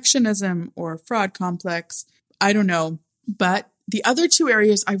perfectionism or fraud complex. I don't know. But the other 2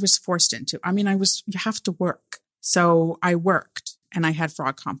 areas I was forced into. I mean, you have to work. So I worked and I had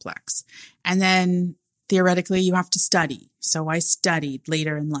fraud complex. And then theoretically you have to study. So I studied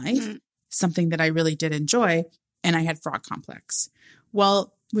later in life, something that I really did enjoy. And I had fraud complex.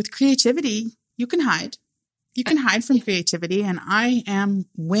 Well, with creativity, you can hide. You can hide from creativity. And I am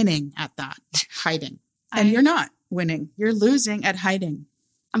winning at that, hiding. And you're not winning. You're losing at hiding.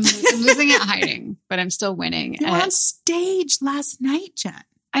 I'm losing at hiding, but I'm still winning. You were on stage last night, Jen.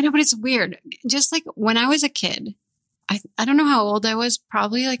 I know, but it's weird. Just like when I was a kid, I don't know how old I was,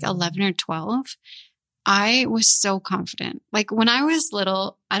 probably like 11 or 12. I was so confident. Like when I was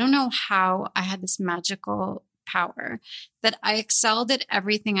little, I don't know how I had this magical power that I excelled at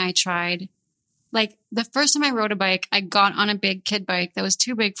everything I tried. Like the first time I rode a bike, I got on a big kid bike that was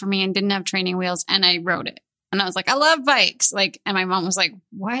too big for me and didn't have training wheels, and I rode it. And I was like, I love bikes. Like, and my mom was like,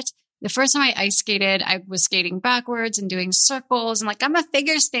 what? The first time I ice skated, I was skating backwards and doing circles and like, I'm a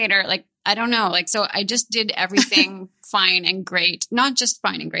figure skater. Like, I don't know. Like, so I just did everything fine and great. Not just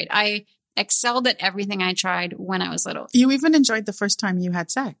fine and great. I excelled at everything I tried when I was little. You even enjoyed the first time you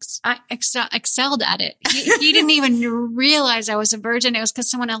had sex. I excelled at it. He didn't even realize I was a virgin. It was because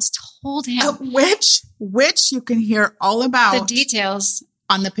someone else told him. Which you can hear all about. The details.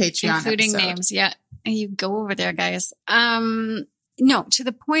 On the Patreon including episode. Names. Yeah. And you go over there, guys. No, to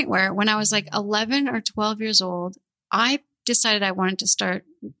the point where when I was like 11 or 12 years old, I decided I wanted to start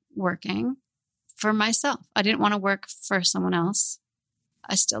working for myself. I didn't want to work for someone else.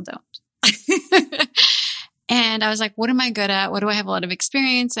 I still don't. And I was like, what am I good at? What do I have a lot of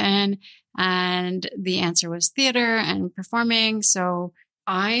experience in? And the answer was theater and performing. So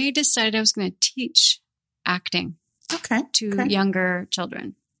I decided I was going to teach acting to younger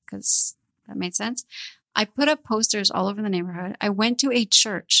children because that made sense. I put up posters all over the neighborhood. I went to a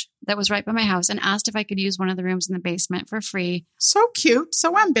church that was right by my house and asked if I could use one of the rooms in the basement for free. So cute.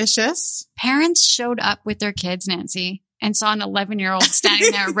 So ambitious. Parents showed up with their kids, Nancy, and saw an 11-year-old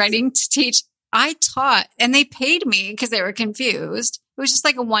standing there ready to teach. I taught and they paid me because they were confused. It was just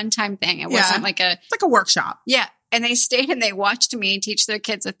like a one-time thing. It wasn't like it's like a workshop. Yeah. And they stayed and they watched me teach their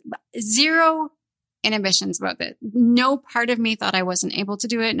kids with zero inhibitions about it. No part of me thought I wasn't able to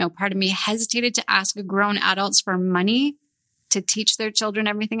do it. No part of me hesitated to ask grown adults for money to teach their children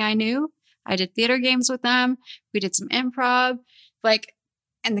everything I knew. I did theater games with them. We did some improv,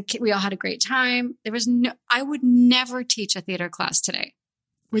 and we all had a great time. I would never teach a theater class today.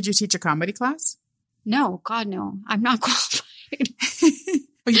 Would you teach a comedy class? No, God, no. I'm not qualified.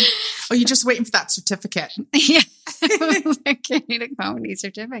 You're just waiting for that certificate. Yeah. I need a comedy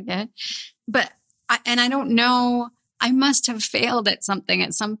certificate. But I don't know. I must have failed at something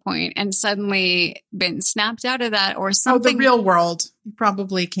at some point and suddenly been snapped out of that or something. Oh, the real world. You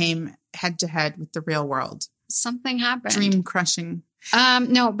probably came head to head with the real world. Something happened. Dream crushing.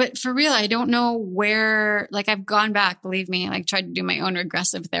 No, but for real, I don't know where, I've gone back, believe me, tried to do my own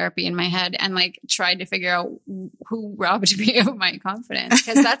regressive therapy in my head and tried to figure out who robbed me of my confidence.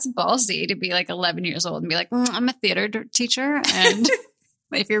 Cause that's ballsy to be 11 years old and be like, I'm a theater teacher. And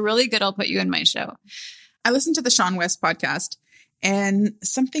if you're really good, I'll put you in my show. I listened to the Sean West podcast and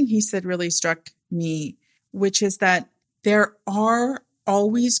something he said really struck me, which is that there are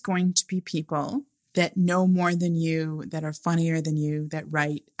always going to be people that know more than you, that are funnier than you, that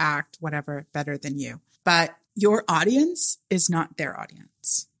write, act, whatever, better than you. But your audience is not their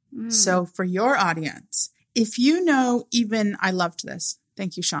audience. So for your audience, if you know even, I loved this.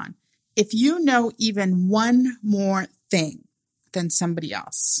 Thank you, Sean. If you know even one more thing than somebody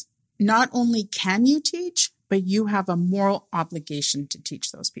else, not only can you teach, but you have a moral obligation to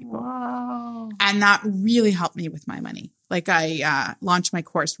teach those people. Wow. And that really helped me with my money. I launched my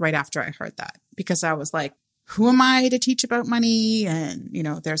course right after I heard that because I was like, who am I to teach about money? And,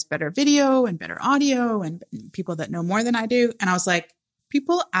 there's better video and better audio and people that know more than I do. And I was like,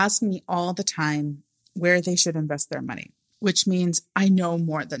 people ask me all the time where they should invest their money, which means I know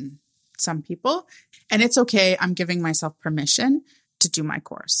more than some people. And it's okay. I'm giving myself permission to do my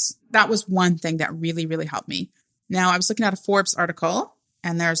course. That was one thing that really, really helped me. Now, I was looking at a Forbes article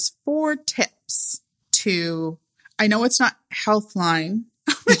and there's 4 tips to, I know it's not Healthline,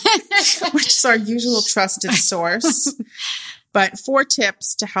 which is our usual trusted source, but 4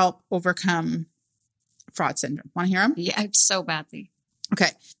 tips to help overcome fraud syndrome. Want to hear them? Yeah, so badly. Okay.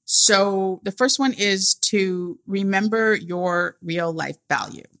 So the first one is to remember your real life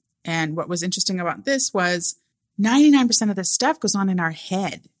value. And what was interesting about this was 99% of this stuff goes on in our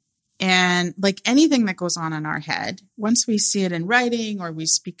head. And like anything that goes on in our head, once we see it in writing or we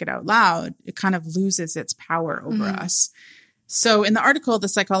speak it out loud, it kind of loses its power over us. So in the article, the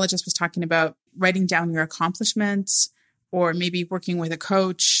psychologist was talking about writing down your accomplishments or maybe working with a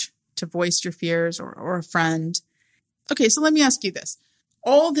coach to voice your fears or a friend. Okay, so let me ask you this.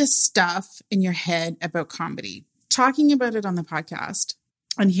 All this stuff in your head about comedy, talking about it on the podcast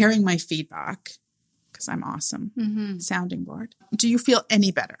and hearing my feedback, because I'm awesome, sounding board. Do you feel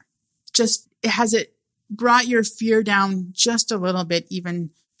any better? Has it brought your fear down just a little bit even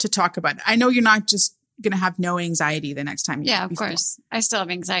to talk about it? I know you're not just going to have no anxiety the next time you of course. I still have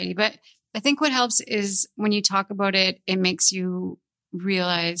anxiety, but I think what helps is when you talk about it, it makes you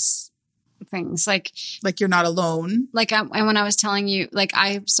realize things. Like you're not alone. And when I was telling you,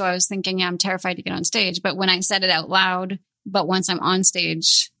 I was thinking, yeah, I'm terrified to get on stage. But when I said it out loud, but once I'm on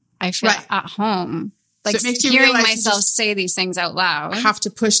stage, I feel at home. Like, so it makes you hearing myself say these things out loud. Have to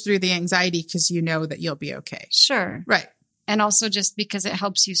push through the anxiety because you know that you'll be okay. Sure. Right. And also just because it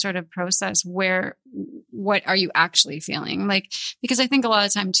helps you sort of process what are you actually feeling? Like, because I think a lot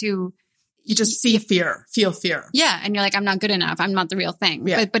of the time too, you just feel fear. Yeah. And you're like, I'm not good enough. I'm not the real thing.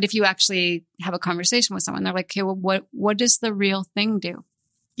 Yeah. But if you actually have a conversation with someone, they're like, okay, well, what does the real thing do?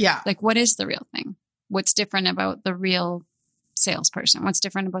 Yeah. Like, what is the real thing? What's different about the real salesperson? What's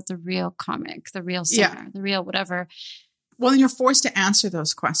different about the real comic, the real singer, the real whatever? Well, and you're forced to answer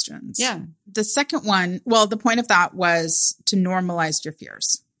those questions. Yeah. The second one, well, the point of that was to normalize your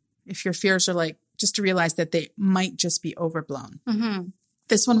fears. If your fears are just to realize that they might just be overblown. Mm-hmm.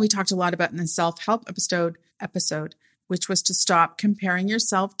 This one we talked a lot about in the self-help episode, which was to stop comparing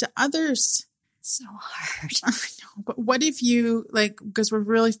yourself to others. So hard. I know, but what if you, because we're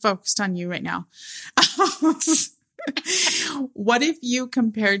really focused on you right now. What if you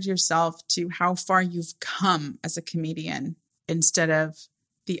compared yourself to how far you've come as a comedian instead of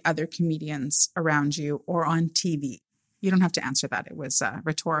the other comedians around you or on TV? You don't have to answer that. It was a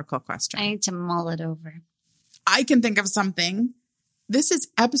rhetorical question. I need to mull it over. I can think of something. This is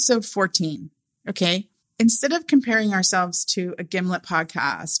episode 14. Okay. Instead of comparing ourselves to a Gimlet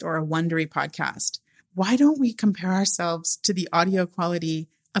podcast or a Wondery podcast, why don't we compare ourselves to the audio quality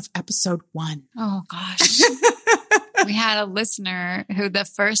of episode 1? Oh, gosh. We had a listener who the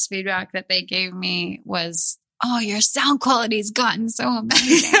first feedback that they gave me was, oh, your sound quality's gotten so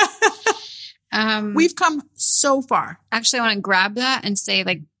amazing. We've come so far. Actually, I want to grab that and say,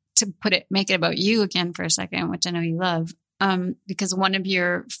 make it about you again for a second, which I know you love, because one of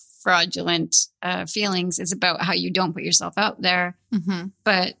your fraudulent feelings is about how you don't put yourself out there. Mm-hmm.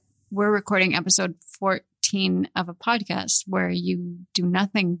 But we're recording episode 14 of a podcast where you do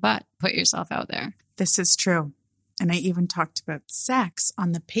nothing but put yourself out there. This is true. And I even talked about sex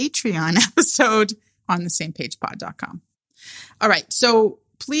on the Patreon episode on thesamepagepod.com. All right. So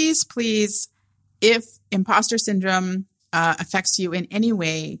please, if imposter syndrome affects you in any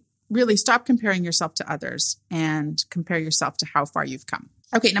way, really stop comparing yourself to others and compare yourself to how far you've come.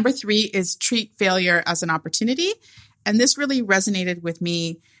 Okay. Number 3 is treat failure as an opportunity. And this really resonated with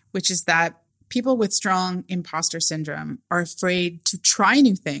me, which is that people with strong imposter syndrome are afraid to try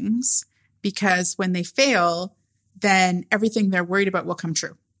new things because when they fail, then everything they're worried about will come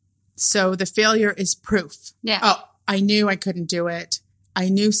true. So the failure is proof. Yeah. Oh, I knew I couldn't do it. I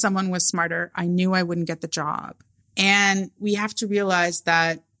knew someone was smarter. I knew I wouldn't get the job. And we have to realize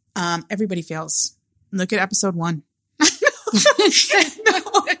that everybody fails. Look at episode 1.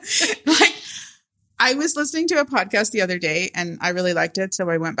 I was listening to a podcast the other day and I really liked it. So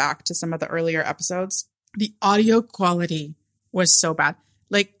I went back to some of the earlier episodes. The audio quality was so bad.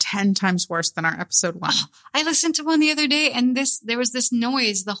 10 times worse than our episode 1. Oh, I listened to one the other day and there was this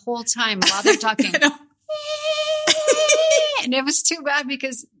noise the whole time while they're talking. And it was too bad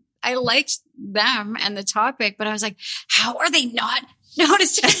because I liked them and the topic, but I was like, how are they not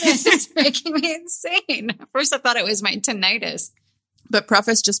noticing this? It's making me insane. At first I thought it was my tinnitus. But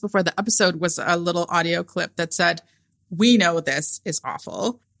preface just before the episode was a little audio clip that said, we know this is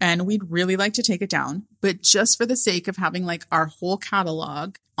awful and we'd really like to take it down, but just for the sake of having our whole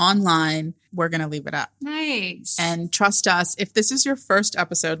catalog online, we're going to leave it up. Nice. And trust us, if this is your first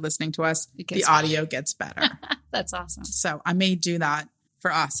episode listening to us, the audio gets better. That's awesome. So I may do that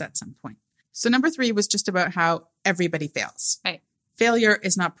for us at some point. So number 3 was just about how everybody fails. Right. Failure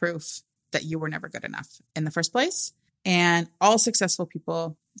is not proof that you were never good enough in the first place. And all successful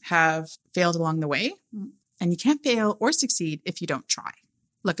people have failed along the way. And you can't fail or succeed if you don't try.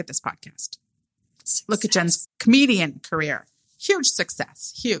 Look at this podcast. Success. Look at Jen's comedian career. Huge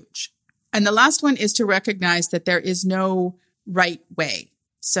success. Huge. And the last one is to recognize that there is no right way.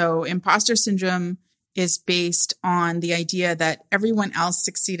 So imposter syndrome is based on the idea that everyone else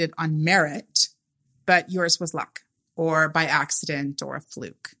succeeded on merit, but yours was luck or by accident or a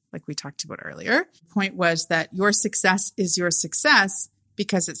fluke, like we talked about earlier. The point was that your success is your success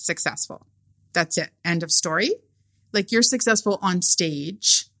because it's successful. That's it. End of story. You're successful on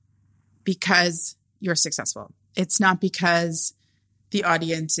stage because you're successful. It's not because the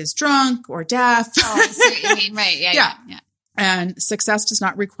audience is drunk or deaf. Oh, I see what you mean. Right. Yeah. And success does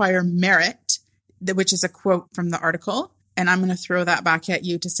not require merit, which is a quote from the article. And I'm going to throw that back at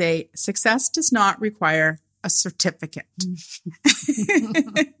you to say, success does not require a certificate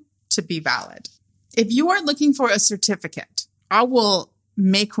to be valid. If you are looking for a certificate, I will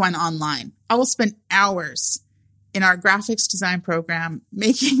make one online. I will spend hours in our graphics design program,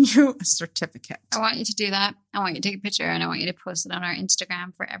 making you a certificate. I want you to do that. I want you to take a picture and I want you to post it on our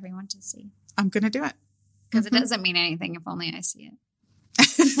Instagram for everyone to see. I'm going to do it. Because it doesn't mean anything if only I see it.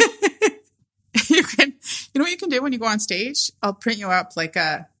 You know what you can do when you go on stage? I'll print you up like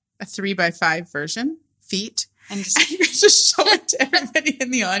a 3x5 version, feet, and just show it to everybody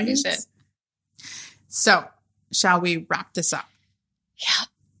in the audience. So, shall we wrap this up?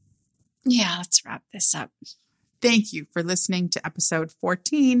 Yeah, let's wrap this up. Thank you for listening to episode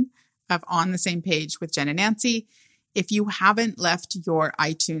 14 of On the Same Page with Jen and Nancy. If you haven't left your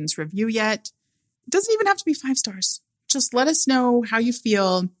iTunes review yet, it doesn't even have to be 5 stars. Just let us know how you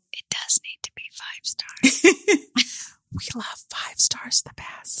feel. It does need to be 5 stars. We love 5 stars the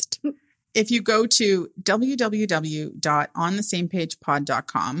best. If you go to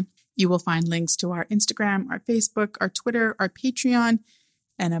www.onthesamepagepod.com, you will find links to our Instagram, our Facebook, our Twitter, our Patreon,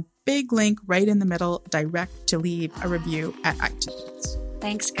 and a big link right in the middle, direct to leave a review at iTunes.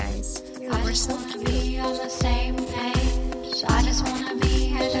 Thanks, guys. I just want to be on the same page. I just want to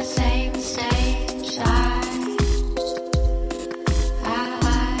be at the same stage.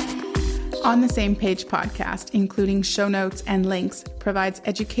 On the Same Page podcast, including show notes and links, provides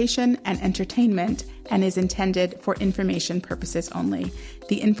education and entertainment and is intended for information purposes only.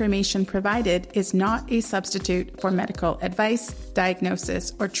 The information provided is not a substitute for medical advice,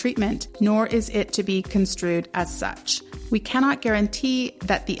 diagnosis, or treatment, nor is it to be construed as such. We cannot guarantee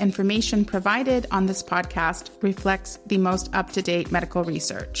that the information provided on this podcast reflects the most up-to-date medical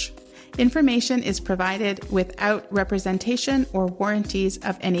research. Information is provided without representation or warranties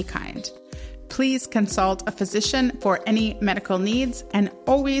of any kind. Please consult a physician for any medical needs and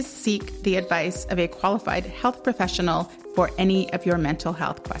always seek the advice of a qualified health professional for any of your mental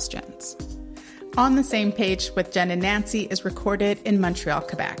health questions. On the Same Page with Jen and Nancy is recorded in Montreal,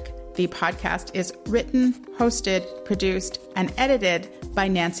 Quebec. The podcast is written, hosted, produced, and edited by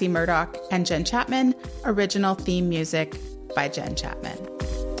Nancy Murdoch and Jen Chapman. Original theme music by Jen Chapman.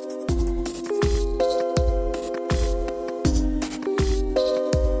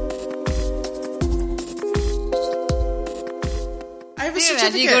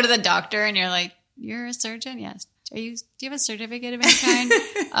 If you go to the doctor and you're like, "You're a surgeon?" Yes. Do you have a certificate of any kind?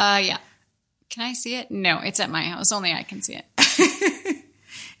 Yeah. Can I see it? No, it's at my house. Only I can see it.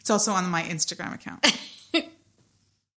 It's also on my Instagram account.